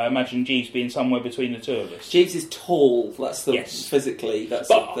think. I imagine Jeeves being somewhere between the two of us. Jeeves is tall. That's the physically. That's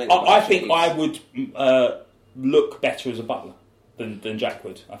the thing. I think I would look better as a butler than Jack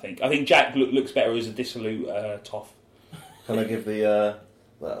would. I think Jack looks better as a dissolute toff. Can I give the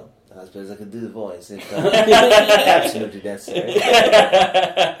well? I suppose I can do the voice if absolutely necessary.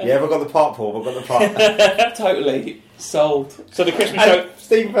 Yeah, I've got the part, Paul. I've got the part. Totally sold. So the Christmas show...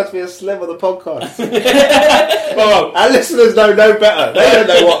 Steve must be a slim on the podcast. well, our listeners know no better. They don't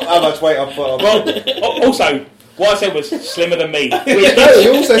know how much weight I've put on. Well, also, what I said was slimmer than me. No,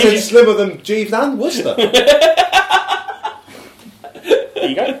 you also said slimmer than Jeeves and Worcester. There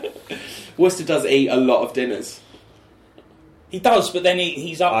you go. Worcester does eat a lot of dinners. He does, but then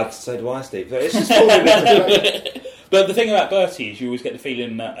he's up... I'd say why, Steve. It's just totally different. But the thing about Bertie is you always get the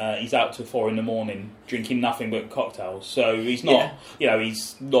feeling that he's out till 4 a.m, drinking nothing but cocktails. So he's not,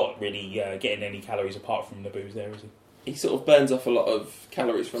 he's not really getting any calories apart from the booze there, is he? He sort of burns off a lot of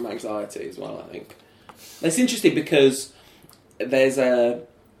calories from anxiety as well, I think. It's interesting because there's a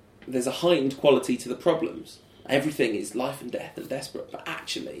heightened quality to the problems. Everything is life and death and desperate, but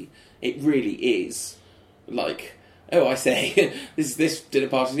actually it really is like... Oh, I say, this dinner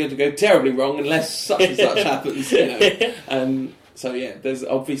party is going to go terribly wrong unless such and such happens, So yeah, there's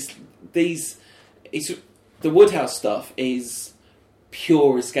obviously the Woodhouse stuff is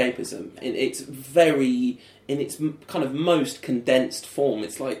pure escapism. It's very in its kind of most condensed form.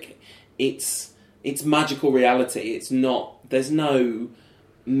 It's like it's magical reality. It's not. There's no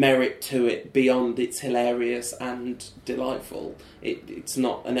merit to it beyond it's hilarious and delightful. It's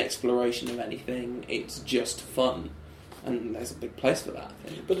not an exploration of anything. It's just fun. And there's a big place for that, I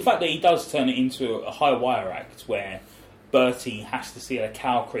think. But the fact that he does turn it into a high wire act where Bertie has to steal a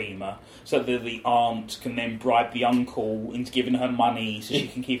cow creamer so that the aunt can then bribe the uncle into giving her money so she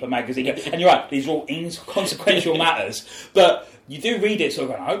can keep her magazine. And you're right, these are all inconsequential matters, but you do read it sort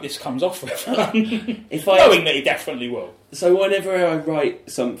of going, I hope this comes off for everyone. Knowing that it definitely will. So whenever I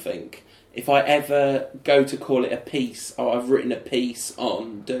write something, if I ever go to call it a piece, or I've written a piece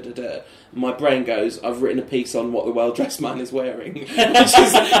on da-da-da, my brain goes, I've written a piece on what the well-dressed man is wearing. Which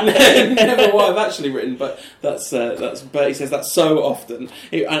is never what I've actually written, but that's Bertie says that so often.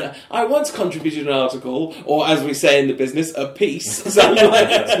 I once contributed an article, or as we say in the business, a piece. So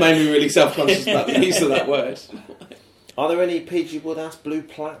it's made me really self-conscious about the use of that word. Are there any P.G. Woodhouse blue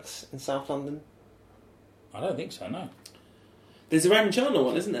plaques in South London? I don't think so, no. There's a Raymond Chandler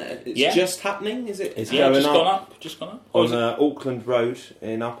one, isn't there? It's just happening, is it? It's going just up. Just gone up. On Auckland Road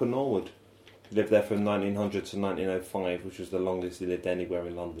in Upper Norwood. He lived there from 1900 to 1905, which was the longest he lived anywhere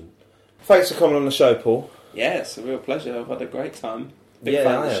in London. Thanks for coming on the show, Paul. Yeah, it's a real pleasure. I've had a great time. Big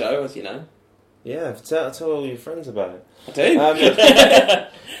fan of the show, as you know. Yeah, tell all your friends about it. I do.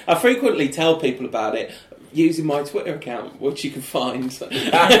 I frequently tell people about it using my Twitter account, which you can find. These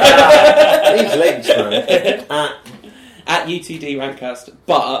links, man. at UTD Rantcast,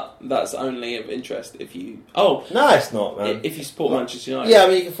 but that's only of interest if you. Oh No, it's not, man. if you support Manchester United. Yeah, I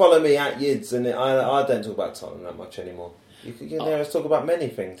mean, you can follow me at Yids, and I don't talk about Tottenham that much anymore. You can hear us talk about many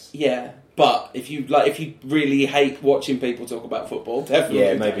things. Yeah, but if you really hate watching people talk about football, definitely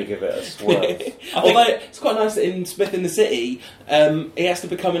Yeah, maybe give it a swirl. Although it's quite nice that in Smith in the City, he has to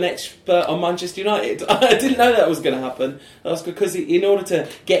become an expert on Manchester United. I didn't know that was going to happen. That's because in order to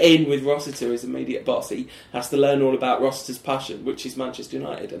get in with Rossiter, his immediate boss, he has to learn all about Rossiter's passion, which is Manchester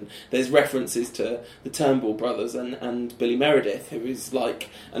United. And there's references to the Turnbull brothers and Billy Meredith, who is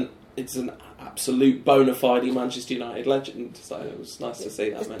it's an absolute bona fide Manchester United legend. So it was nice to see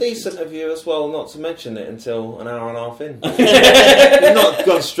that. It's mentioned. decent of you as well not to mention it until an hour and a half in. You've not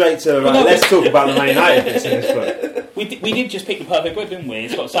gone straight to let's talk about the Man United bits in this book. We did just pick the perfect book, didn't we?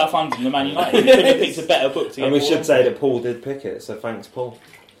 It's got Southampton and the Man United. We couldn't have picked a better book to get. And we should say that Paul did pick it, so thanks, Paul.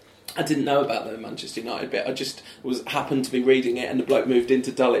 I didn't know about the Manchester United bit. I just happened to be reading it, and the bloke moved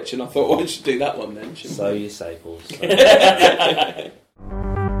into Dulwich, and I thought, well, we should do that one then. So you say, Paul. So.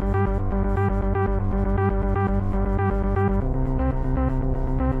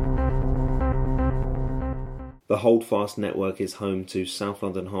 The Holdfast Network is home to South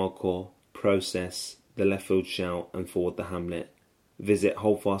London Hardcore, Process, The Left Field Shout and Forward the Hamlet. Visit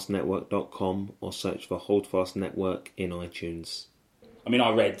holdfastnetwork.com or search for Holdfast Network in iTunes. I mean,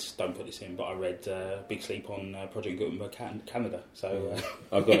 I read, don't put this in, but I read Big Sleep on Project Gutenberg Canada. So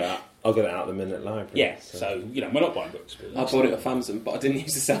I got it out. I got it out the minute library. Yeah, so we're not buying books. I bought it off Amazon, but I didn't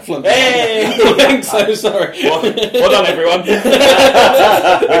use the South London. Hey! I'm so sorry. Well done, everyone. We're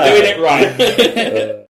doing it right.